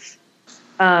months.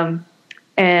 And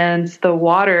the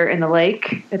water in the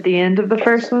lake at the end of the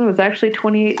first one was actually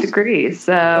 28 degrees.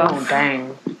 So, oh,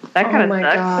 dang. That kind of my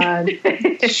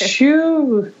sucks. God.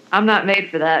 Shoo. I'm not made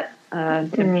for that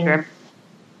temperature.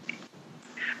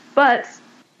 But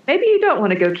maybe you don't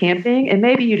want to go camping, and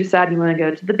maybe you decide you want to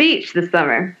go to the beach this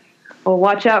summer. Well,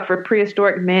 watch out for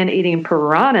prehistoric man-eating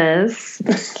piranhas.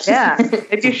 Yeah,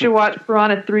 maybe you should watch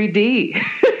Piranha 3D.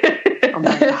 Oh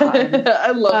my God.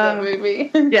 I love that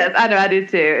movie. Yes, I know, I do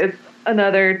too. It's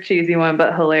another cheesy one,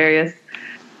 but hilarious.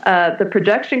 The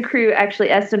production crew actually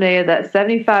estimated that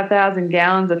 75,000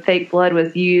 gallons of fake blood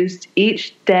was used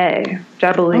each day, which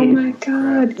I believe. Oh my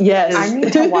God. Yes. I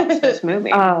need to watch this movie.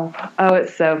 Oh,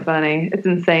 it's so funny. It's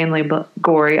insanely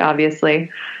gory,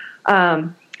 obviously.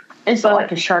 It's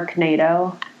like a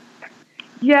Sharknado.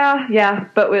 Yeah,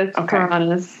 but with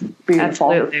piranhas.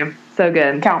 Beautiful. Absolutely. So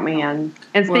good. Count me in.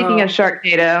 And speaking of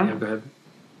Sharknado, Yeah, go ahead.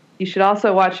 you should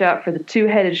also watch out for the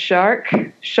two-headed shark,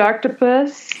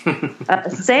 Sharktopus,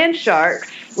 sand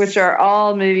sharks, which are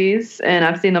all movies, and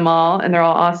I've seen them all, and they're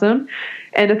all awesome.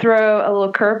 And to throw a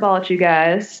little curveball at you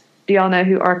guys, do y'all know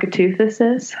who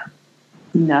Architeuthis is?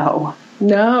 No.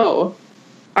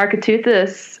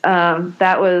 Architeuthis,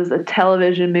 that was a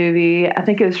television movie. I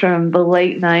think it was from the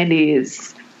late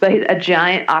 90s, but he's a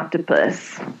giant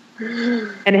octopus.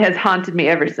 And it has haunted me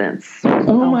ever since.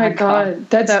 Oh my God.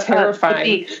 That's terrifying.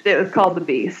 The Beast. It was called The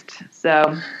Beast.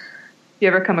 So, if you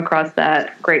ever come across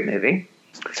that, great movie.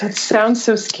 That sounds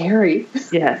so scary.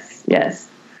 Yes.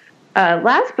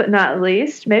 Last but not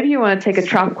least, maybe you want to take a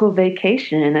tropical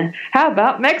vacation. How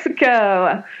about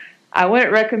Mexico? I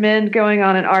wouldn't recommend going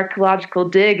on an archaeological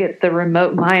dig at the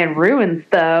remote Mayan ruins,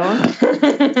 though.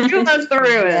 Who loves the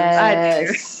ruins?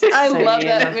 Yes. I love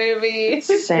that movie.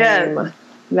 Same. Yes.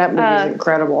 That movie is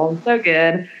incredible. So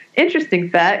good. Interesting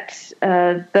fact,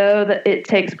 though, that it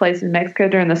takes place in Mexico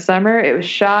during the summer, it was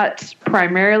shot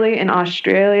primarily in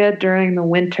Australia during the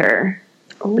winter,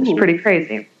 which is pretty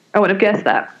crazy. I wouldn't have guessed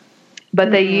that.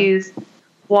 But they used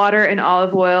water and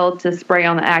olive oil to spray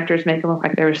on the actors, make them look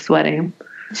like they were sweating.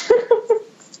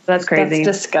 That's crazy.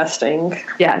 That's disgusting.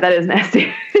 Yeah, that is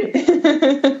nasty.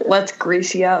 Let's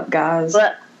grease you up, guys.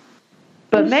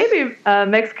 But maybe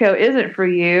Mexico isn't for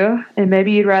you, and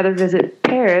maybe you'd rather visit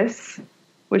Paris,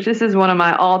 which this is one of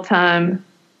my all-time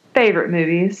favorite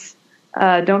movies.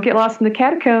 Don't get lost in the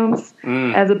catacombs.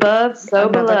 As above, so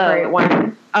Another below. great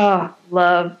one. Oh,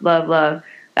 love.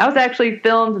 that was actually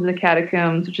filmed in the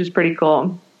catacombs, which is pretty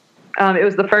cool. It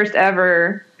was the first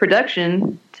ever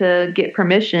production to get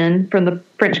permission from the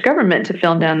French government to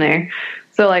film down there.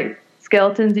 So, like,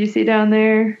 skeletons you see down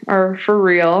there are for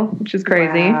real, which is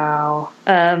crazy. Wow.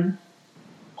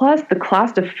 Plus, the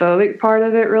claustrophobic part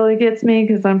of it really gets me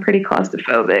because I'm pretty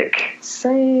claustrophobic.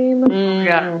 Same.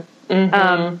 Yeah.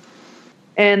 Mm-hmm.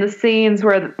 And the scenes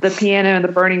where the piano and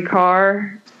the burning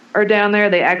car are down there,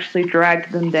 they actually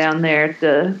dragged them down there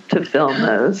to film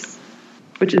those,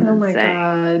 which is Oh my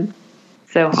insane. God.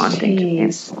 So haunting.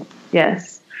 Jeez.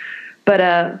 Yes.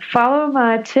 But follow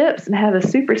my tips and have a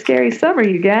super scary summer,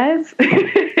 you guys.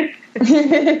 Lena,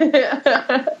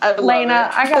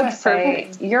 I gotta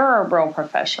say, you're a real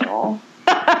professional.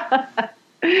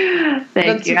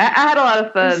 Thank you. I had a lot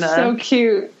of fun. That's so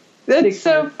cute. That's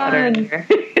so fun.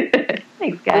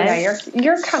 Thanks, guys. Yeah,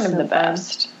 you're kind of the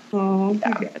best. Oh,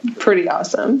 Yeah, pretty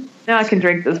awesome. now I can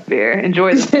drink this beer.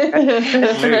 Enjoy this beer. There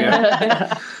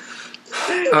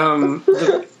you go.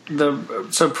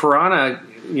 So Piranha,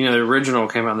 the original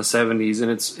came out in the 70s,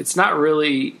 and it's not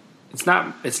really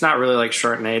like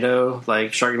Sharknado.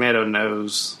 Like, Sharknado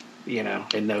knows,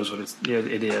 it knows what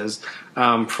it is.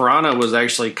 Piranha was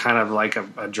actually kind of like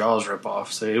a Jaws ripoff.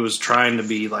 So it was trying to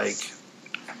be like,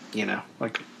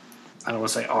 like, I don't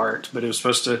want to say art, but it was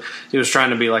trying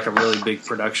to be like a really big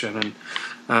production, and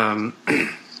I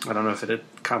don't know if it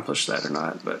accomplished that or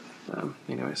not, but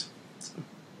anyways, so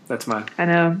that's mine. I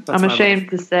know. I'm ashamed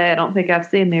to say I don't think I've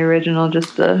seen the original,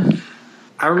 just the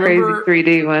crazy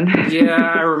 3D one. Yeah,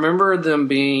 I remember them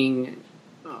being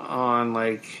on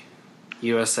like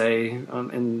USA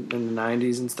in the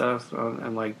 90s and stuff,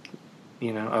 and like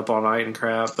Up All Night and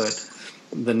crap. But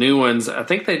the new ones, I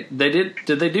think they did.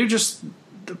 Did they do just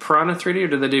the Piranha 3D, or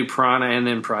did they do Piranha and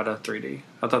then Prada 3D?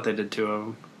 I thought they did two of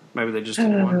them. Maybe they just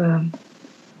did one.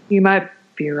 You might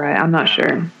be right. I'm not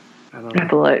sure. I don't I have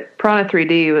to know. look. Piranha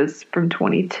 3D was from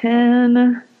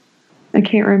 2010. I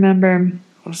can't remember. I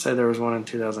want to say there was one in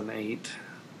 2008.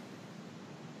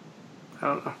 I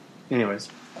don't know. Anyways,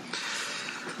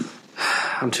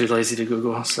 I'm too lazy to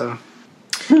Google, so.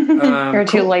 You're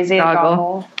too lazy to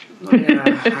Goggle. goggle.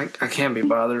 Yeah, I can't be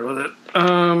bothered with it.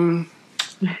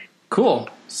 Cool.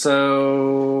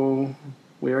 So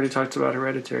we already talked about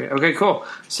Hereditary. Okay, cool.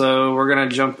 So we're going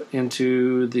to jump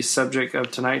into the subject of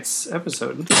tonight's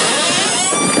episode.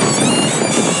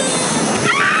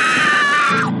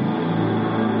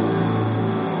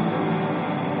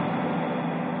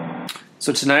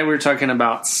 So tonight we're talking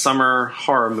about summer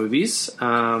horror movies.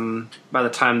 By the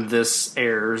time this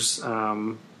airs,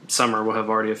 summer will have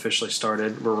already officially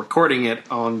started. We're recording it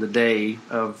on the day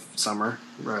of summer.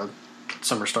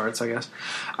 Summer starts, I guess.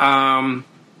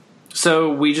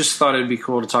 So we just thought it'd be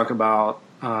cool to talk about,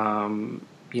 some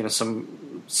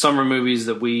summer movies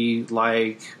that we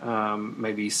like,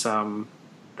 maybe some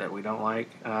that we don't like.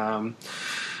 But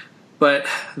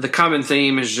the common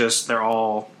theme is just they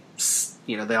all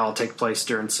take place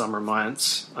during summer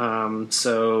months.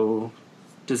 So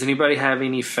does anybody have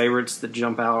any favorites that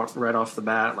jump out right off the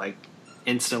bat? Like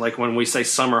when we say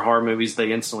summer horror movies,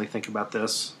 they instantly think about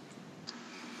this.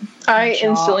 I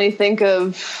instantly think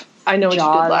of I Know What You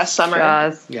Did Last Summer.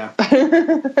 Jaws. Yeah.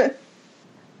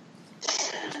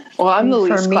 Well, I'm the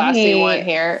least For classy me- one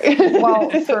here. Well,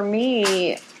 for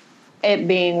me, it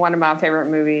being one of my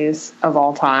favorite movies of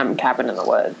all time, Cabin in the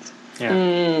Woods.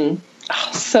 Yeah.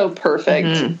 Oh, so perfect.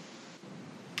 Mm-hmm.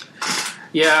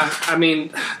 Yeah, I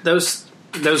mean, those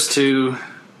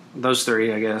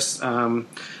three, I guess.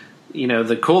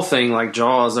 The cool thing, like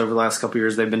Jaws, over the last couple of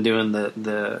years, they've been doing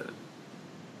the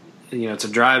it's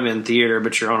a drive-in theater,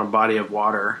 but you're on a body of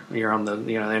water. You're on the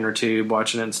the inner tube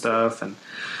watching it and stuff, and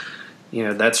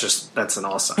that's an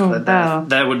awesome. Oh, wow.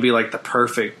 That would be like the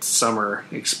perfect summer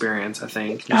experience, I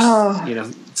think.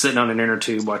 Just, sitting on an inner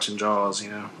tube watching Jaws.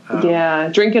 Yeah,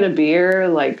 drinking a beer,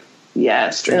 like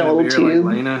yes, in a little tube.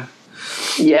 Like Lena.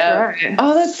 Yeah. Right.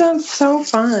 Oh, that sounds so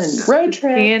fun. Road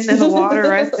trip. Being in the water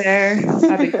right there.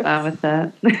 I'd be fine with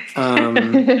that.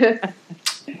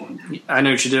 I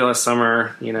Know What You Did Last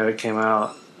Summer. It came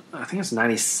out. I think it's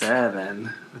 97.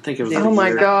 I think it was. Oh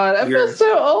my god, I feel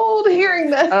so old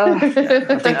hearing that. Oh, I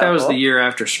think that was the year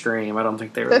after Scream. I don't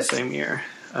think they were the same year.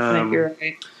 I think you're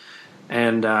right.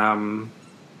 And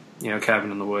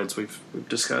Cabin in the Woods we've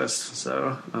discussed.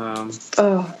 So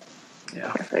Oh,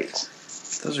 yeah, perfect.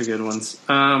 those are good ones.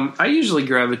 I usually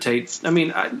gravitate. I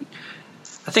mean, I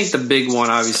think the big one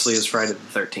obviously is Friday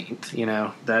the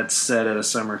 13th. That's set at a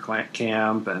summer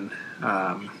camp, and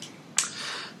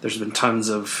there's been tons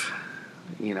of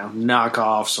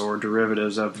knockoffs or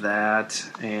derivatives of that,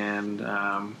 and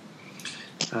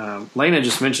Lena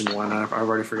just mentioned one. I've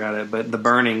already forgot it, but The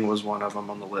Burning was one of them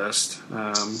on the list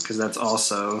because that's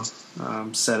also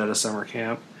set at a summer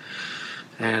camp.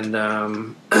 And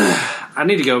I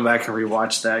need to go back and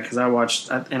rewatch that because I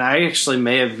actually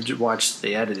may have watched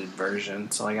the edited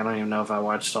version. So like I don't even know if I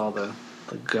watched all the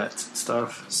guts and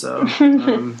stuff. So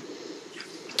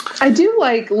I do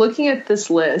like looking at this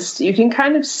list. You can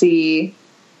kind of see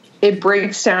it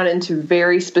breaks down into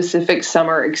very specific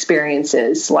summer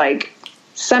experiences, like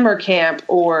summer camp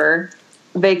or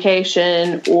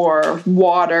vacation or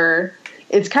water.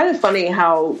 It's kind of funny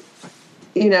how,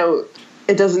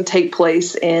 it doesn't take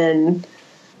place in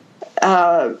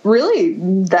really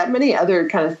that many other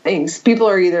kind of things. People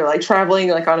are either like traveling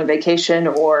like on a vacation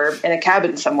or in a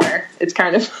cabin somewhere. It's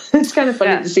kind of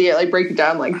funny to see it like break it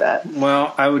down like that.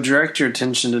 Well, I would direct your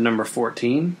attention to number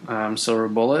 14, Silver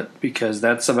Bullet, because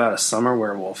that's about a summer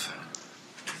werewolf.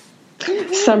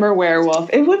 Summer werewolf.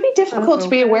 It would be difficult to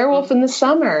be a werewolf in the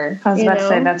summer. I was about to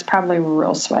say that's probably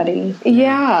real sweaty.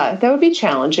 Yeah, that would be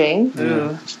challenging.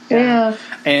 Yeah.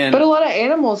 And but a lot of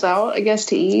animals out, I guess,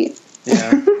 to eat.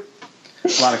 Yeah.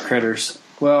 A lot of critters.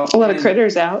 Well, a lot of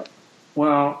critters out.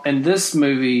 Well, in this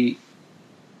movie,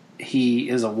 he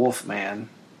is a wolf man,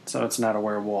 so it's not a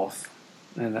werewolf.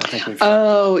 And I think we've.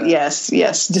 Oh yes,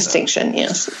 distinction.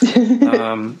 Yes.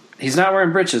 He's not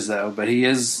wearing breeches though, but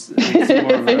he's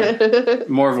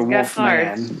more of a wolf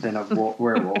man than a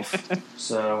werewolf.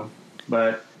 So,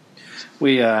 but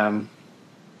we've already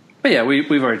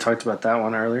talked about that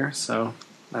one earlier, so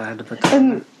I had to put that in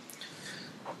there.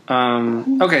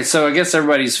 Okay, so I guess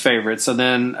everybody's favorite. So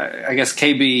then I guess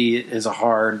KB is a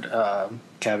hard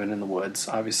Cabin in the Woods,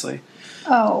 obviously.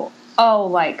 Oh,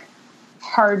 like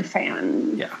hard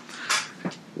fan. Yeah.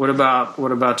 What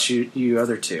about you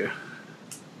other two?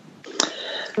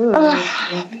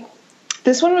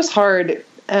 This one was hard,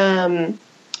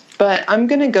 but I'm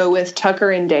going to go with Tucker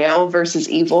and Dale versus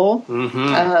Evil,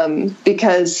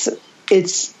 because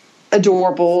it's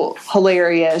adorable,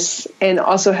 hilarious, and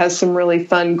also has some really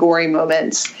fun, gory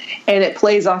moments. And it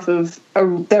plays off of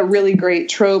that really great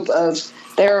trope of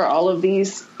there are all of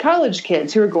these college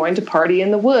kids who are going to party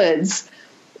in the woods,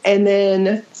 and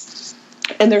they're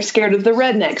scared of the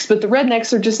rednecks, but the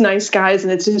rednecks are just nice guys,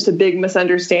 and it's just a big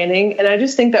misunderstanding. And I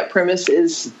just think that premise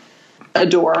is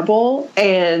adorable,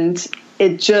 and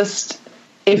it just,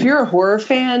 if you're a horror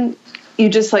fan, you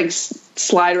just like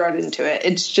slide right into it.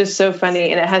 It's just so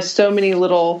funny, and it has so many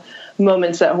little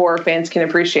moments that horror fans can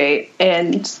appreciate,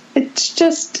 and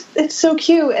it's so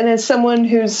cute. And as someone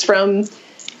who's from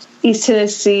East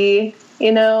Tennessee,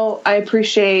 I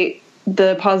appreciate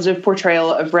the positive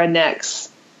portrayal of rednecks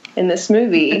in this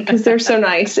movie because they're so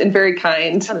nice and very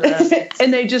kind,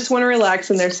 and they just want to relax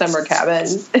in their summer cabin.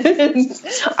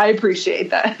 I appreciate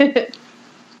that.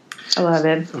 I love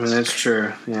it. I mean, that's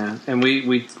true. Yeah, and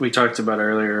we talked about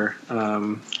earlier.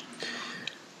 I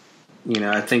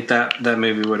think that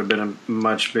movie would have been a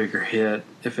much bigger hit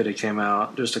if it had came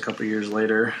out just a couple years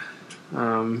later.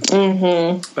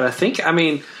 But I think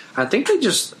they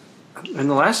just, in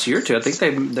the last year or two, I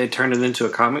think they turned it into a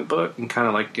comic book and kind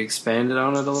of like expanded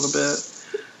on it a little bit.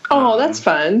 Oh, that's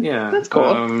fun. Yeah, that's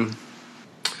cool.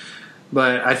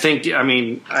 But I think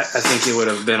it would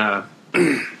have been a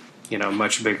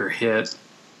much bigger hit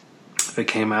if it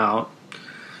came out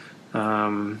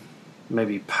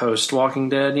maybe post Walking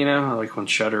Dead, like when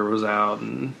Shudder was out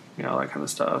and all that kind of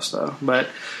stuff. So, but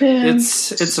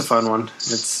it's a fun one.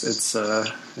 It's on,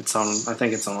 I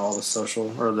think it's on all the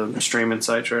social or the streaming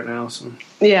sites right now. So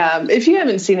yeah, if you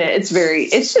haven't seen it,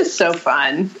 it's just so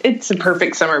fun. It's a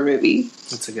perfect summer movie.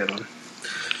 It's a good one.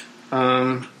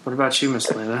 What about you, Miss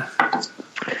Lena?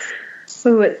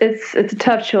 Ooh, it's a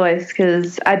tough choice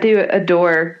because I do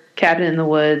adore Cabin in the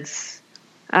Woods.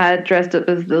 I dressed up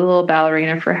as the little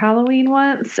ballerina for Halloween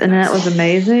once, and that was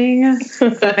amazing.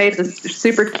 I made this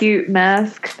super cute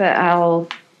mask that I'll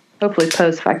hopefully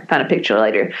post if I can find a picture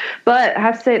later. But I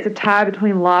have to say it's a tie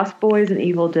between Lost Boys and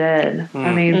Evil Dead.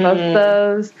 I mean, both of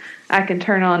those I can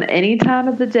turn on any time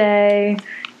of the day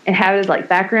and have it as like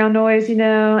background noise,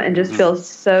 and just feel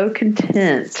so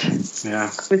content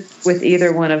with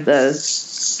either one of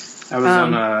those. I was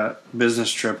on a business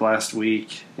trip last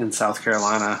week in South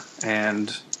Carolina,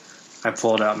 and I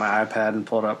pulled out my iPad and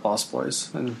pulled up Lost Boys.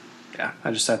 And,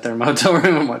 I just sat there in my hotel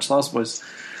room and watched Lost Boys.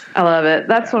 I love it.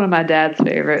 That's one of my dad's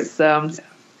favorites. So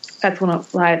that's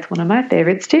why it's one of my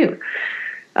favorites, too.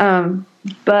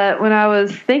 But when I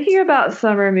was thinking about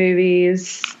summer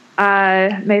movies,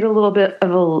 I made a little bit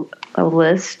of a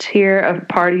list here of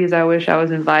parties I wish I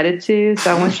was invited to.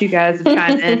 So I want you guys to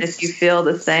chime in if you feel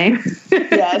the same.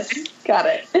 Yes. Got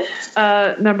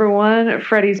it. Number 1,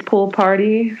 Freddy's Pool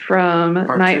Party from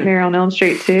Nightmare on Elm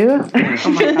Street 2. Oh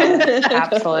my god,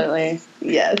 absolutely.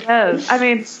 Yes. I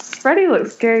mean, Freddy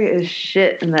looks scary as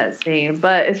shit in that scene,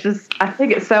 but it's just, I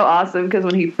think it's so awesome because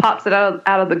when he pops it out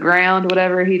of the ground,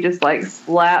 whatever, he just like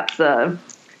slaps a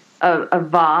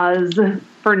vase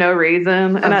for no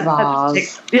reason. And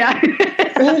vase. Yeah.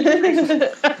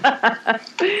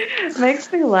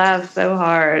 Makes me laugh so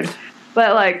hard.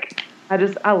 But like,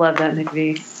 I love that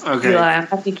movie. Okay. Eli, I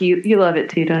think you love it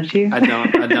too, don't you? I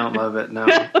don't love it, no.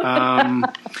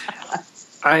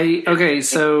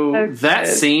 So that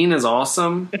scene is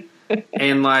awesome.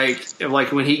 And like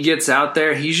when he gets out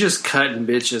there, he's just cutting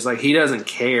bitches. Like, he doesn't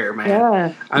care, man.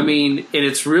 Yeah. I mean, and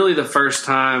it's really the first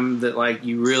time that like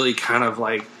you really kind of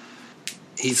like,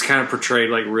 he's kind of portrayed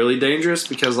like really dangerous,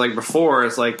 because like before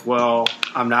it's like, well,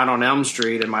 I'm not on Elm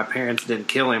Street and my parents didn't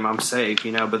kill him, I'm safe,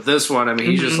 you know. But this one, I mean,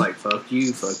 he's just like, fuck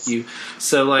you.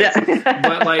 So like,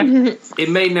 but like,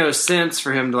 it made no sense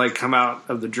for him to like come out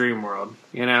of the dream world,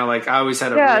 you know. Like, I always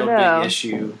had a real big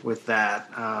issue with that.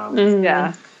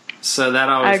 Yeah. So that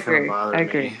always kind of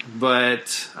bothered me.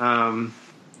 But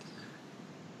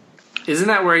isn't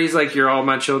that where he's like, "You're all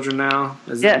my children now"?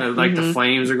 Is it like the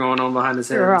flames are going on behind his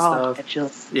head You're and all stuff? my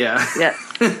children. Yeah. Yeah.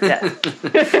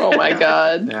 Oh my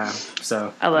god. Yeah.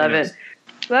 So I love it.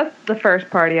 So that's the first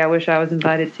party I wish I was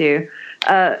invited to.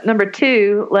 Number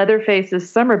 2, Leatherface's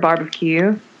Summer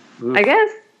Barbecue. Ooh. I guess.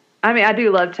 I mean, I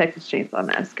do love Texas Chainsaw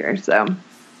Massacre, so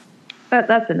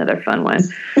that's another fun one.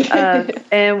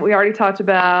 And we already talked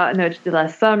about I Know What You Did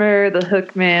Last Summer, the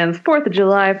Hookman's 4th of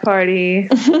July party.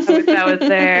 I wish I was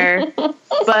there.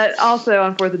 But also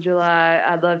on 4th of July,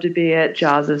 I'd love to be at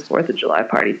Jaws' 4th of July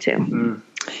party too. Mm.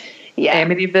 Yeah.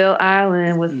 Amityville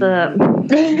Island, what's up?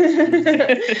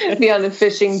 Be on the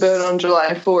fishing boat on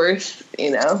July 4th,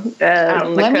 you know.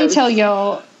 Let me tell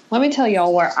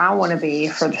y'all where I want to be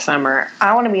for the summer.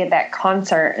 I want to be at that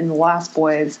concert in the Lost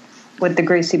Boys with the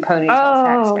Greasy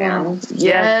Ponytail sax band.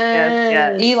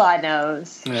 Yes. Eli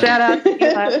knows. Yeah. Shout out to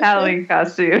Eli's Halloween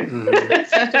costume.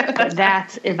 But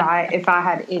that's if I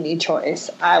had any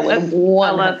choice, I would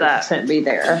 100% be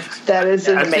there. That is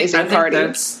an amazing party.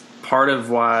 That's part of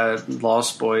why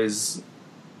Lost Boys.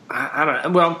 I don't know.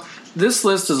 Well, this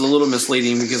list is a little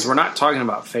misleading because we're not talking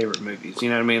about favorite movies. You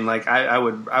know what I mean? Like I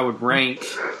would rank.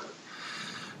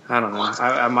 I don't know.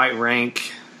 I might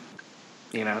rank,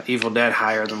 you know, Evil Dead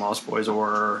higher than Lost Boys,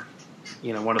 or,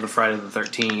 you know, one of the Friday the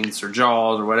 13th or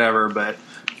Jaws or whatever. But,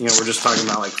 you know, we're just talking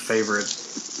about like favorite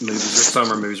movies or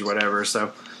summer movies or whatever.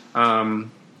 So,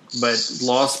 but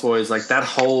Lost Boys, like the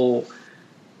whole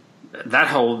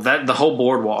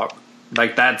boardwalk,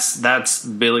 like that's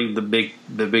Billy the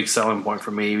big selling point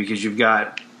for me, because you've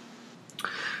got,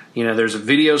 you know, there's a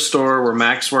video store where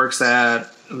Max works at,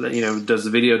 you know, does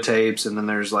the videotapes, and then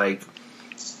there's like,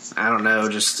 I don't know,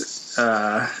 just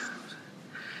the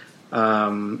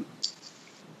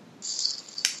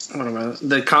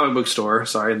comic book store.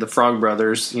 Sorry, the Frog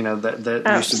Brothers. You know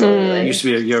that used to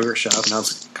be a yogurt shop. Now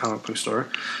it's a comic book store.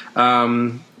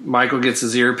 Michael gets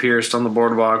his ear pierced on the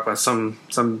boardwalk by somebody.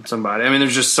 I mean,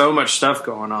 there's just so much stuff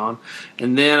going on,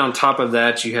 and then on top of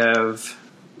that, you have,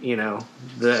 you know,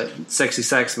 the Sexy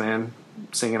Sax Man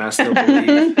singing "I Still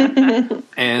Believe,"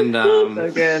 and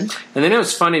So good. And then it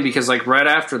was funny because like right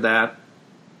after that,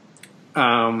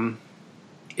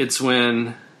 it's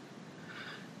when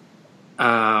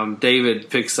David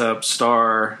picks up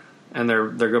Star, and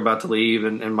they're about to leave,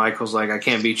 and Michael's like, "I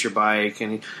can't beat your bike,"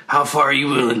 and how far are you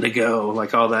willing to go,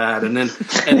 like all that, and then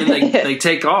they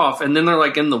take off, and then they're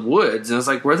like in the woods, and it's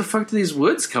like, where the fuck do these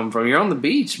woods come from? You're on the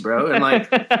beach, bro. And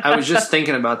like I was just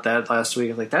thinking about that last week. I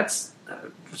was like, that's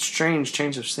a strange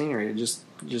change of scenery, just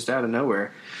out of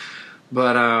nowhere.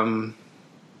 But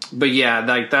yeah,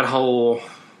 like that whole.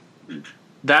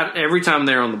 That every time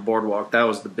they're on the boardwalk, that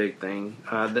was the big thing.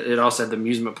 It also had the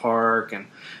amusement park, and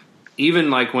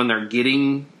even like when they're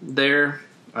getting there,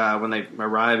 when they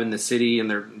arrive in the city,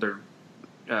 and they're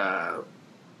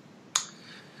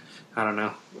I don't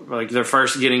know, like they're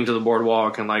first getting to the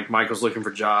boardwalk, and like Michael's looking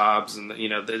for jobs, and you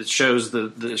know it shows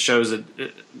it in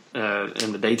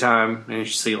the daytime, and you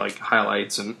see like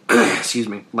highlights and excuse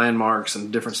me, landmarks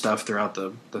and different stuff throughout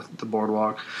the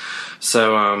boardwalk.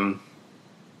 So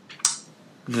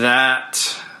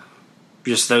that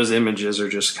just those images are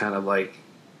just kind of like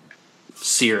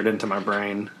seared into my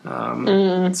brain.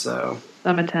 So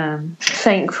Summertime.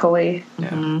 Thankfully. Yeah.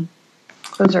 Mm-hmm.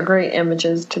 Those are great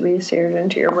images to be seared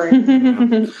into your brain.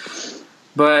 Yeah.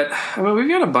 But I mean, we've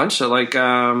got a bunch of like, you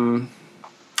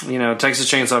know,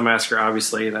 Texas Chainsaw Massacre.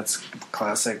 Obviously, that's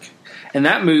classic. And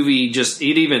that movie it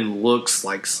even looks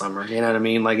like summer. You know what I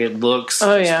mean? Like it looks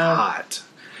hot.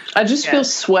 I just feel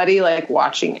sweaty like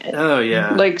watching it. Oh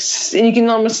yeah. Like you can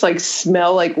almost like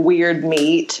smell like weird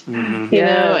meat, you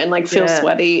know, and like feel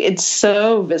sweaty. It's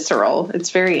so visceral. It's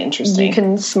very interesting. You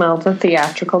can smell the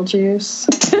theatrical juice.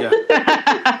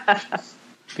 Yeah.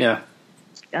 Yeah.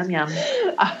 Yum yum.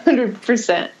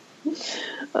 100%.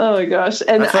 Oh my gosh.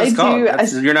 And that's what it's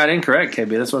called. You're not incorrect, KB.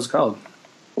 That's what it's called.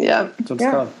 Yeah. That's what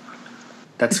it's called.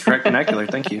 That's correct vernacular.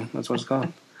 Thank you. That's what it's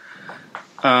called.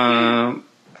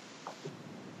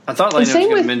 I thought Lena was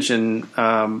going to mention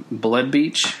Blood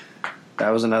Beach. That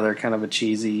was another kind of a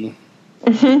cheesy...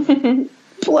 Blood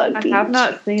Beach. I have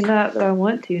not seen that, but I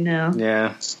want to now.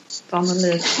 Yeah. It's on the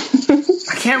list.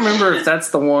 I can't remember if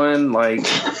that's the one, like...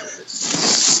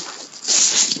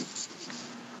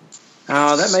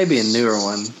 Oh, that may be a newer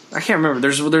one. I can't remember.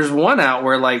 There's one out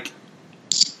where, like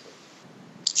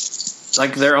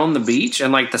they're on the beach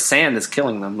and, like, the sand is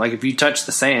killing them. Like, if you touch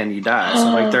the sand, you die. So,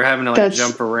 like, they're having to, like,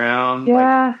 jump around.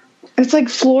 Yeah. It's like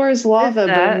Floor is Lava,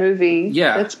 but movie.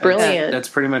 Yeah. That's brilliant. That's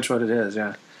pretty much what it is,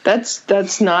 yeah.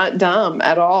 That's not dumb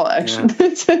at all, actually.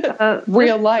 Yeah.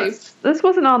 Real life. This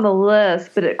wasn't on the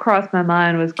list, but it crossed my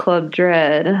mind was Club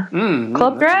Dread.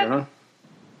 Club Dread?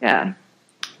 Yeah.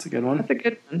 That's a good one. That's a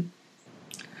good one.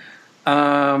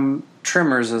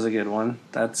 Tremors is a good one.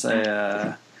 That's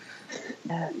a...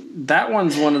 that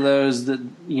one's one of those that,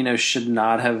 you know, should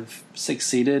not have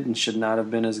succeeded and should not have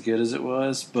been as good as it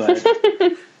was, but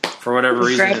for whatever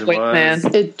reason it was.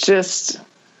 It just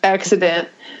accident.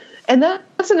 And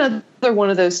that's another one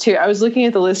of those too. I was looking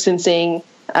at the list and seeing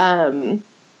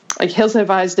like Hills Have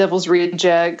Eyes, Devil's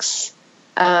Rejects,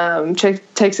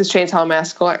 Texas Chainsaw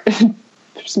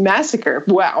Massacre.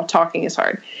 Wow, talking is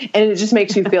hard. And it just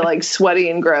makes you feel like sweaty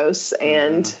and gross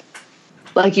and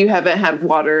like you haven't had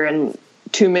water in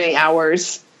too many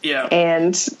hours. Yeah.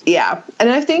 And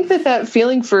I think that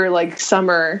feeling for like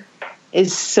summer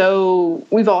is so,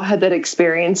 we've all had that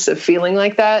experience of feeling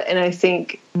like that. And I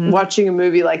think watching a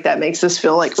movie like that makes us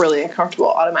feel like really uncomfortable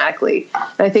automatically.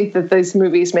 And I think that these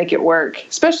movies make it work,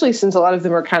 especially since a lot of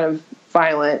them are kind of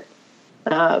violent.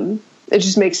 It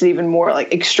just makes it even more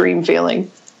like extreme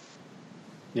feeling.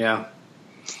 Yeah.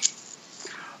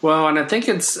 Well, and I think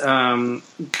it's kind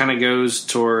of goes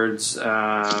towards,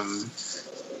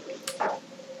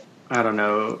 I don't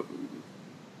know,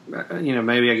 you know,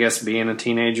 maybe I guess being a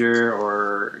teenager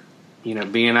or, you know,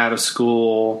 being out of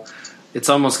school. It's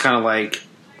almost kind of like,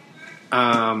 what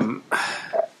am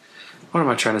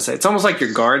I trying to say? It's almost like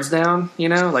your guard's down, you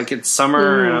know, like it's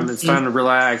summer and it's time to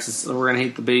relax. We're going to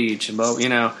hit the beach and, you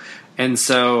know, and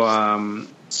so,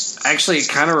 actually, it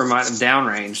kind of reminded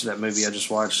Downrange, that movie I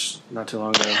just watched not too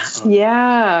long ago.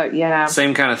 Yeah.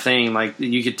 Same kind of thing. Like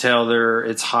you could tell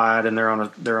it's hot and they're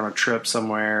on a trip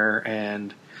somewhere,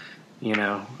 and you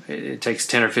know it takes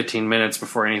 10 or 15 minutes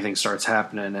before anything starts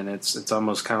happening, and it's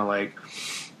almost kind of like,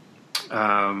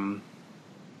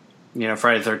 you know,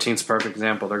 Friday the 13th is a perfect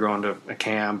example. They're going to a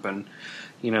camp, and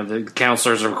you know the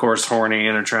counselors are of course horny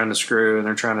and they're trying to screw and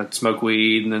they're trying to smoke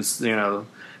weed, and it's, you know,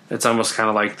 it's almost kind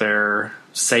of like their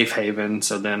safe haven.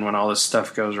 So then when all this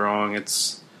stuff goes wrong,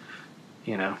 it's,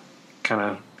 you know, kind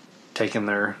of taking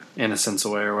their innocence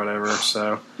away or whatever.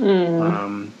 So,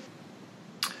 so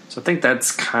I think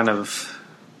that's kind of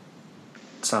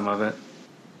some of it.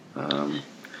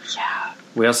 Yeah.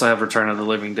 We also have Return of the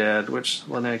Living Dead, which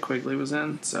Linnea Quigley was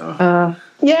in. So,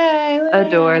 yay!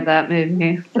 Adore that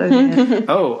movie. So good.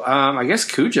 I guess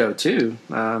Cujo too.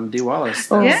 Dee Wallace.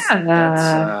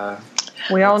 That's,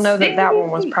 we all know that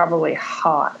one was probably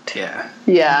hot. Yeah.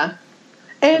 Yeah.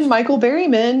 And Michael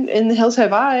Berryman in The Hills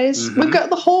Have Eyes. Mm-hmm. We've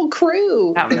got the whole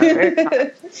crew.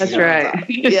 That's right.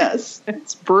 Yes.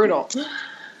 It's brutal.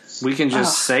 We can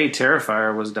just say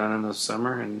Terrifier was done in the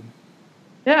summer, and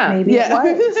maybe it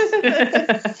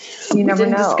was. You never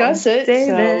know. Discuss it.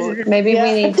 David. So maybe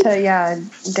we need to,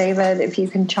 David, if you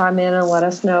can chime in and let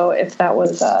us know if that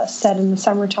was set in the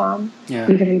summertime. Yeah.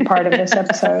 You can be part of this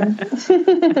episode.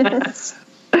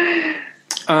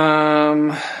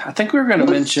 I think we were going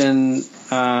to mention.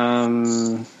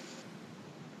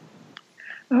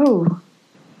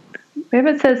 We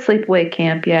haven't said Sleepaway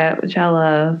Camp yet, which I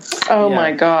love. Oh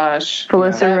my gosh,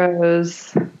 Felissa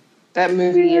Rose. That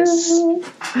movie is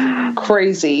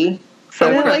crazy. So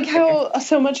and I like how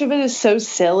so much of it is so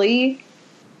silly,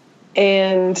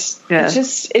 and it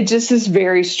just is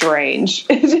very strange.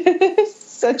 It's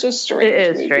such a strange. It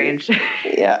is movie. strange.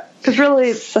 Yeah, because really,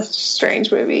 it's such a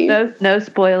strange movie. No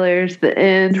spoilers. The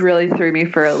end really threw me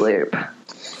for a loop.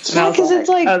 Yeah, because it's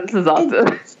like, oh, this is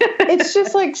awesome. It's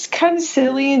just like kind of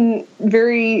silly and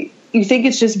very. You think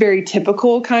it's just very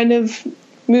typical kind of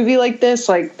movie like this,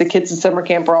 like the kids in summer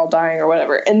camp are all dying or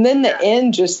whatever, and then the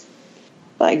end just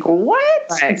like what?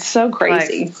 Right. It's so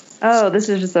crazy. Like, oh, this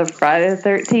is just a Friday the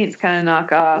 13th kind of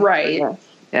knockoff. Right.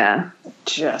 Yeah.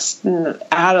 Just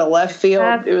out of left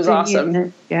field. It was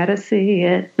awesome. Gotta see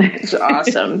it. It's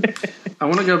awesome. I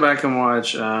want to go back and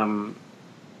watch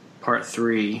part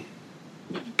 3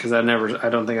 because I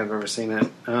don't think I've ever seen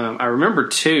it. I remember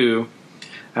 2,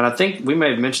 and I think we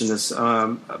may have mentioned this.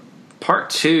 Part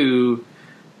 2,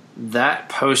 that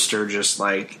poster just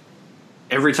like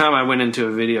every time I went into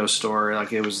a video store,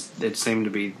 like it seemed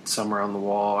to be somewhere on the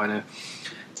wall, and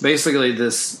basically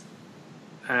this.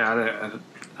 I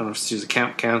don't know if she's a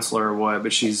camp counselor or what,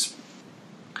 but she's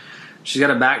got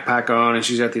a backpack on and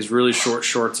she's got these really short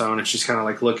shorts on and she's kind of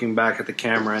like looking back at the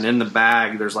camera, and in the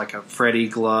bag there's like a Freddy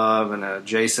glove and a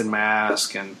Jason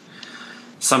mask and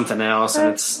something else,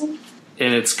 and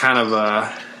it's kind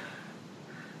of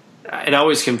it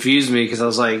always confused me because I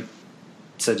was like,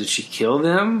 so did she kill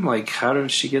them? Like, how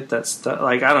did she get that stuff?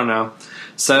 Like, I don't know.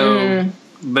 So,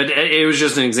 but it was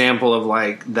just an example of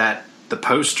like that the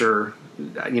poster.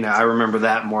 You know, I remember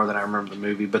that more than I remember the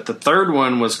movie. But the third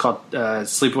one was called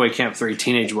Sleepaway Camp 3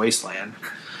 Teenage Wasteland.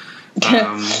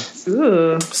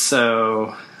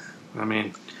 So, I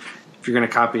mean, if you're going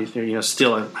to copy,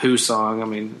 steal a Who song, I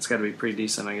mean, it's got to be pretty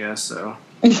decent, I guess. So,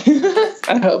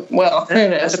 I hope. Well, who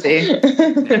knows?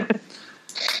 Yeah.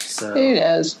 So, who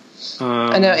knows?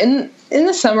 I know. In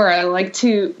the summer, I like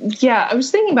to. Yeah, I was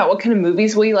thinking about what kind of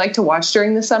movies we like to watch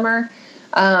during the summer.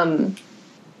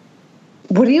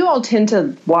 What do you all tend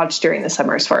to watch during the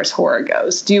summer as far as horror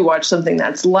goes? Do you watch something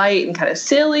that's light and kind of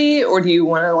silly, or do you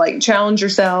want to like challenge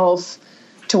yourself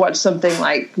to watch something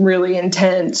like really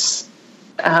intense?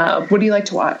 What do you like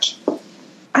to watch?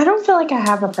 I don't feel like I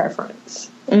have a preference.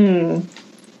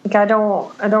 Like I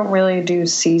don't really do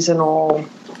seasonal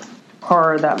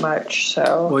horror that much.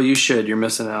 So well, you should. You're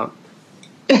missing out.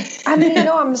 I mean,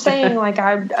 I'm saying like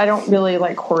I don't really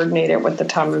like coordinate it with the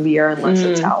time of year unless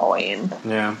it's Halloween.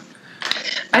 Yeah.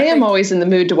 I am always in the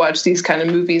mood to watch these kind of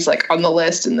movies like on the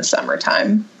list in the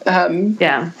summertime.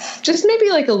 Just maybe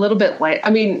like a little bit light. I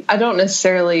mean, I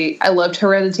loved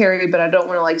Hereditary, but I don't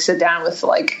want to like sit down with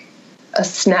like a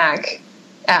snack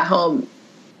at home,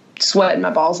 sweating my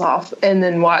balls off, and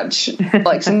then watch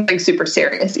like something super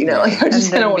serious, like I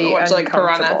just kind of want to watch like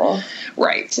Piranha.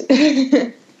 Right.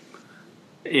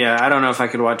 Yeah, I don't know if I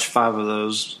could watch 5 of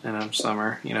those in a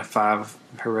summer, 5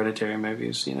 Hereditary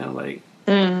movies, like.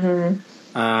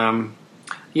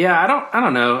 Yeah, I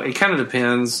don't know. It kind of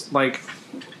depends. Like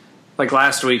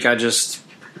last week, I just,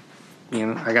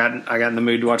 I got in the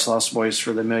mood to watch Lost Boys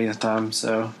for the millionth time.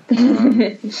 So,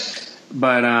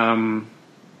 but I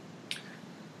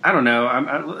don't know.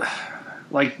 I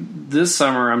like this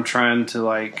summer, I'm trying to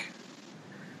like,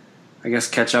 I guess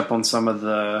catch up on some of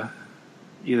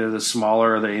either the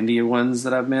smaller or the indie ones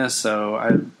that I've missed.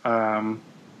 So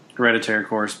Hereditary, of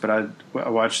course, but I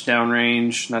watched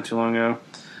Downrange not too long ago.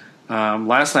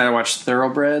 Last night I watched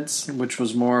Thoroughbreds, which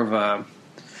was more of a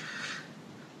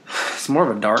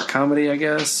dark comedy, I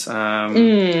guess. So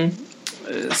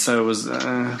it was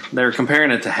they were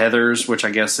comparing it to Heathers, which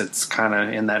I guess it's kind of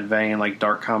in that vein, like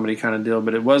dark comedy kind of deal,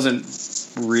 but it wasn't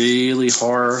really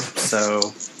horror.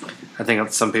 So I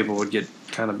think some people would get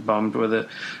kind of bummed with it.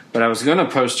 But I was going to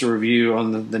post a review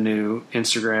on the new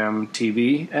Instagram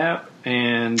TV app,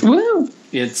 and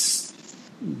it's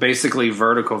basically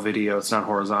vertical video. It's not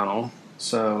horizontal.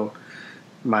 So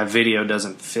my video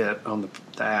doesn't fit on the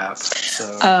app.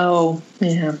 So,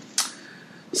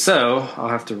 So I'll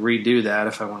have to redo that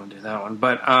if I want to do that one.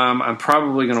 But I'm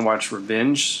probably going to watch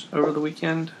Revenge over the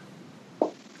weekend.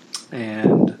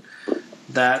 And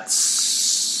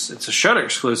it's a Shudder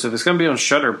exclusive. It's going to be on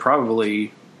Shudder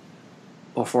probably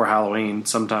before Halloween,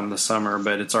 sometime this summer,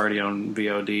 but it's already on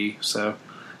VOD. So,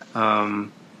 and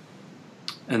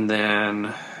then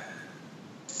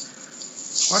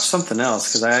watch something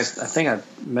else because I think I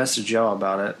messaged y'all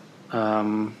about it.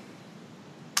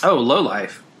 Low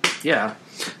Life. Yeah.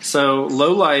 So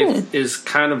Low Life is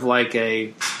kind of like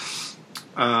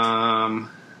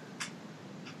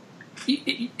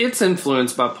it's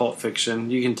influenced by Pulp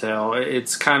Fiction. You can tell.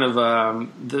 It's kind of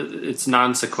it's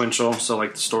non-sequential, so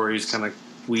like the stories kind of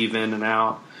weave in and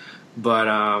out. But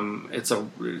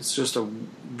it's just a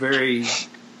very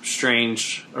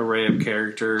strange array of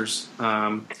characters,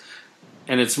 and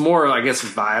it's more, I guess,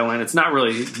 violent. It's not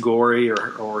really gory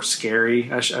or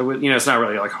scary. I would, it's not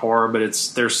really like horror, but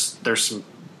there's some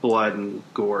blood and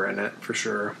gore in it for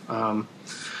sure.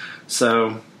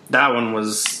 So that one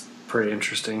was pretty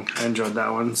interesting. I enjoyed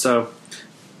that one. So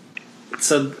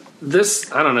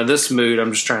this, I don't know, this mood,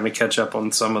 I'm just trying to catch up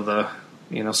on some of the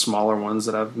smaller ones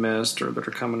that I've missed or that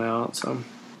are coming out. So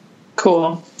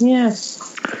cool. Yeah.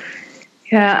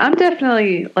 Yeah, I'm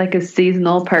definitely like a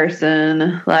seasonal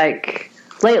person. Like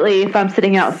lately, if I'm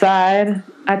sitting outside,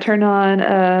 I turn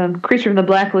on Creature from the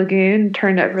Black Lagoon,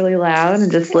 turn it really loud,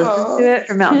 and just listen to it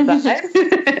from outside.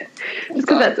 Just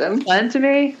because that's fun to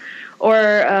me.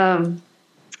 Or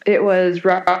it was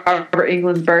Robert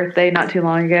Englund's birthday not too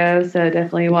long ago, so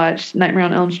definitely watched Nightmare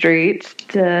on Elm Street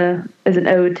as an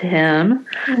ode to him.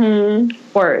 Mm-hmm.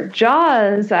 Or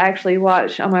Jaws, I actually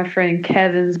watch on my friend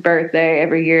Kevin's birthday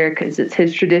every year because it's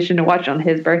his tradition to watch on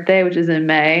his birthday, which is in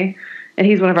May. And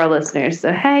he's one of our listeners.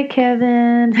 So, hey,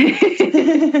 Kevin.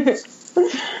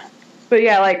 But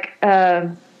yeah, like,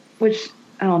 which,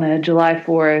 I don't know, July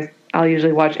 4th, I'll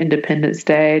usually watch Independence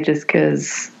Day just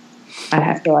because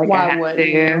I feel like why would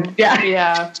you?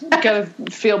 Yeah. Gotta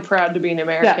feel proud to be an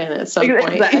American at some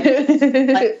point.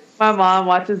 Like, my mom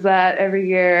watches that every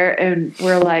year, and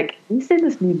we're like, have you seen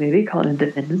this new movie called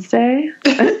Independence Day?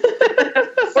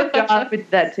 Or Jaws, we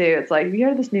did that too. It's like, have you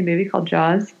heard of this new movie called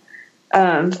Jaws?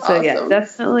 Awesome. Yeah,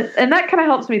 definitely. And that kind of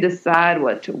helps me decide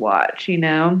what to watch,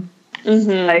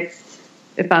 Mm-hmm. Like,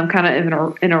 if I'm kind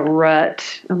of in a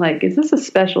rut, I'm like, is this a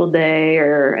special day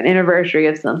or an anniversary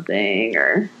of something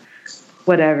or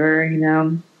whatever,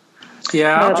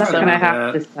 Yeah, I'll that's try when to I do have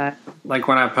that. to decide. Like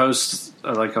when I post,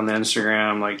 like on the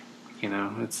Instagram, like,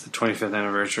 it's the 25th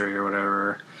anniversary or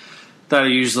whatever, that I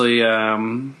usually, it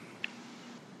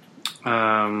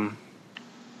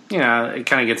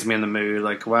kind of gets me in the mood.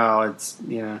 Like, wow, it's,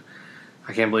 I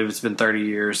can't believe it's been 30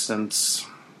 years since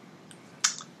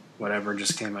whatever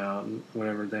just came out,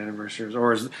 whatever the anniversary is.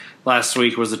 Or last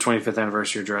week was the 25th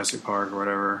anniversary of Jurassic Park or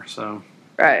whatever, so.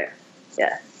 Right.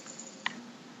 Yeah.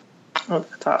 Oh,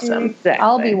 that's awesome. Exactly.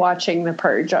 I'll be watching The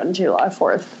Purge on July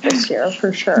 4th this year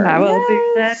for sure. I will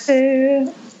do that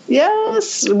too.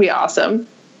 Yes, it'll be awesome.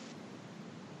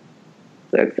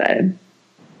 So excited.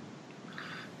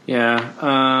 Yeah.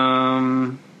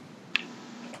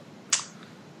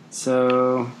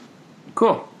 So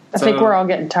cool. I think we're all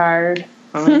getting tired.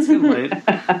 I mean, it's getting late.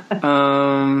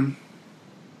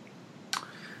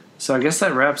 So I guess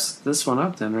that wraps this one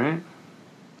up then, right?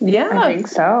 Yeah, I think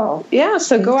so. Yeah,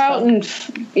 so go out and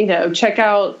check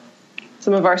out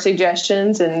some of our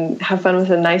suggestions and have fun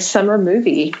with a nice summer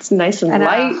movie. It's nice and light.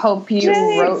 I hope you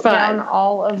wrote down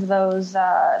all of those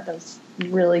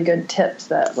really good tips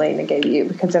that Lena gave you,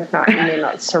 because if not, you may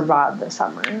not survive the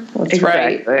summer. That's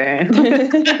right.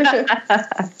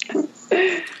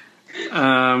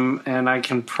 And I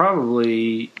can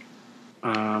probably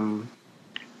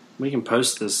we can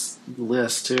post this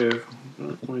list too.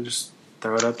 Let me just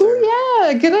throw it up there. Oh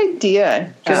yeah, good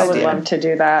idea. I would love to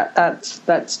do that.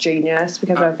 That's genius,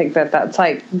 because I think that's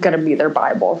like going to be their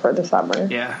Bible for the summer.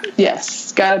 Yeah.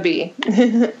 Yes, gotta be.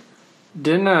 Isn't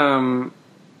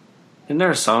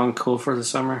there a song cool for the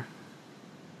summer?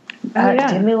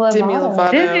 Demi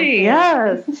Lovato. Demi,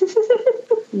 yes.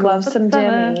 Love some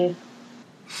Demi.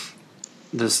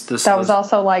 This that was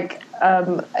also like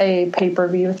a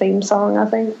pay-per-view theme song, I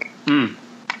think.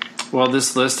 Well,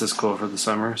 this list is cool for the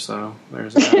summer, so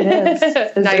there's that. It is.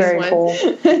 It's Nice very one. cool.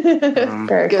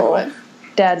 Very Good cool. one.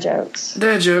 Dad jokes.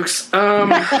 Dad jokes.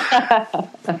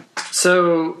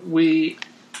 So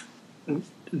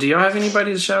do y'all have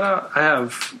anybody to shout out? I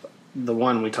have the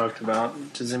one we talked about.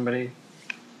 Does anybody?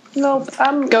 Nope.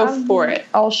 Go for it.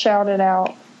 I'll shout it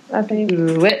out, I think.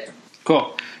 Do it.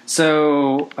 Cool.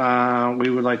 So we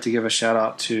would like to give a shout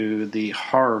out to the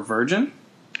Horror Virgin.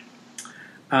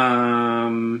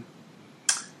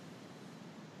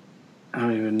 I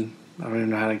don't even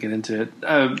know how to get into it.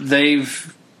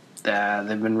 They've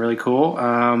been really cool.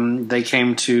 They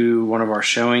came to one of our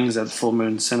showings at Full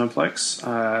Moon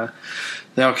Cineplex.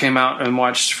 They all came out and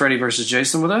watched Freddy vs.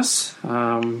 Jason with us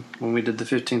when we did the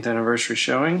 15th anniversary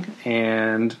showing,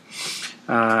 and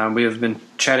we have been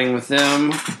chatting with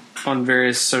them on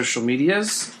various social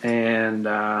medias, and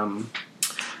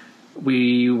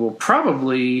we will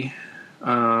probably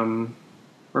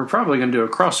we're probably going to do a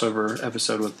crossover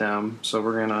episode with them. So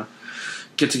we're going to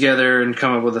get together and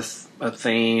come up with a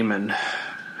theme and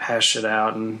hash it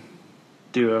out and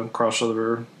do a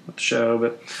crossover show.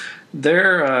 But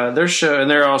their show,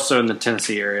 and they're also in the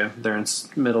Tennessee area. They're in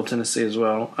Middle Tennessee as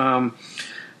well.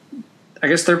 I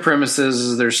guess their premise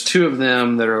is there's two of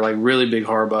them that are like really big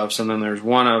horror buffs, and then there's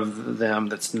one of them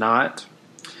that's not.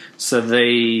 So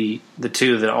the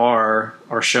two that are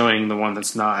showing the one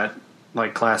that's not,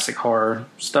 like classic horror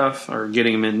stuff, or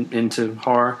getting them into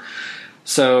horror.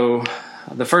 So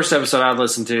the first episode I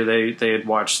listened to, they had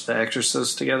watched The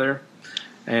Exorcist together,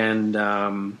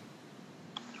 and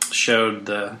showed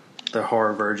the the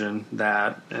horror virgin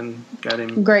that and got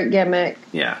him. Great gimmick.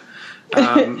 Yeah.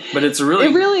 But it's a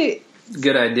really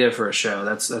good idea for a show.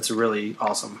 That's really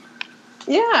awesome.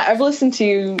 Yeah, I've listened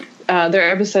to their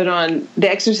episode on The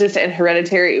Exorcist and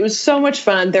Hereditary. It was so much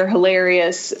fun. They're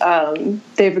hilarious. They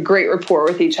have a great rapport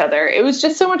with each other. It was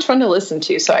just so much fun to listen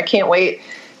to. So I can't wait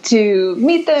to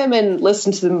meet them and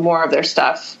listen to more of their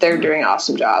stuff. They're doing an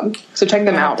awesome job. So check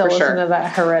them out for sure. Listen to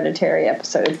that Hereditary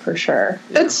episode for sure.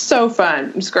 Yeah. It's so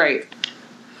fun. It's great.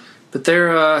 But they're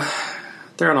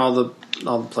on all the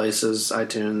places,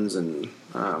 iTunes, and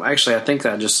actually I think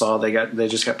I just saw they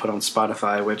just got put on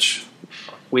Spotify, which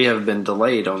we have been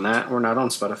delayed on that. We're not on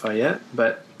Spotify yet,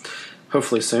 but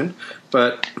hopefully soon.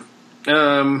 But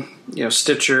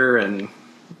Stitcher and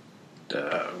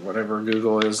whatever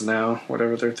Google is now,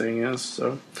 whatever their thing is.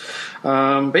 So,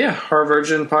 but yeah, Horror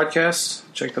Virgin podcast,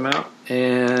 check them out.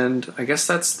 And I guess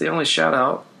that's the only shout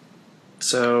out.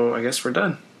 So I guess we're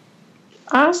done.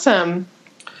 Awesome.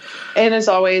 And as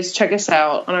always, check us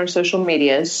out on our social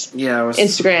medias. Yeah,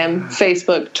 Instagram,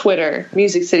 Facebook, Twitter,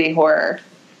 Music City Horror,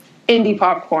 Indie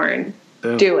Popcorn.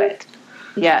 Boom. Do it.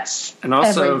 Yes. And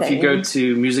also, if you go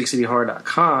to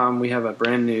musiccityhorror.com, we have a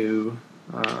brand new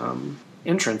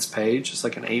entrance page. It's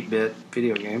like an 8-bit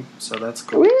video game, so that's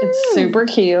cool. Woo! It's super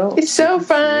cute. It's so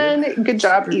fun. Good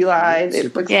job, Eli.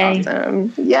 It looks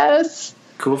awesome. Yes.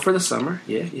 Cool for the summer.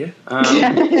 Yeah.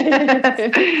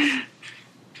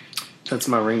 That's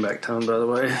my ringback tone, by the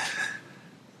way.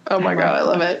 Oh my god, I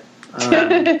love it.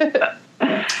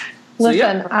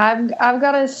 Listen, I've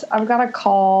got to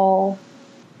call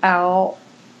out.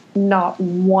 Not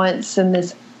once in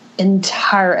this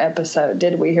entire episode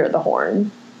did we hear the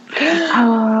horn.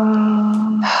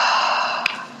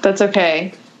 That's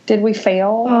okay. Did we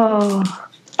fail?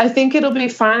 I think it'll be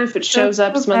fine if it shows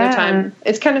up some other time.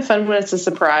 It's kind of fun when it's a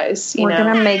surprise. We're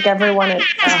going to make everyone...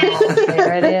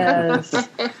 there it is.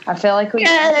 I feel like we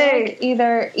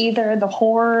either the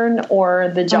horn or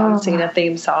the John Cena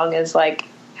theme song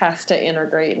has to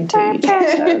integrate into each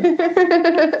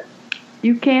episode.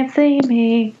 You can't see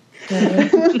me.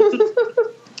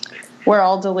 We're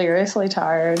all deliriously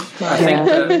tired. I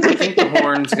think the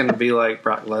horn's going to be like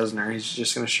Brock Lesnar. He's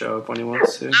just going to show up when he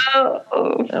wants to.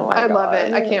 I love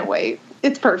it. I can't wait.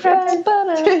 It's perfect.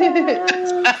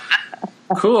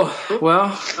 Cool.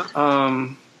 Well,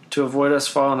 to avoid us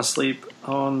falling asleep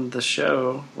on the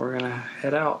show, we're going to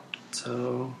head out.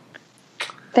 So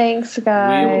thanks,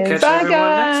 guys. We will catch everyone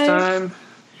next time.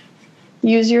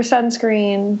 Use your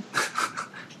sunscreen.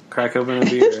 Crack open a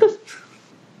beer.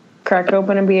 Crack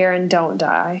open a beer and don't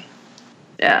die.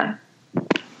 Yeah.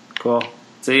 Cool.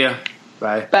 See ya.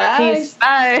 Bye. Bye. Peace.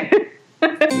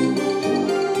 Bye.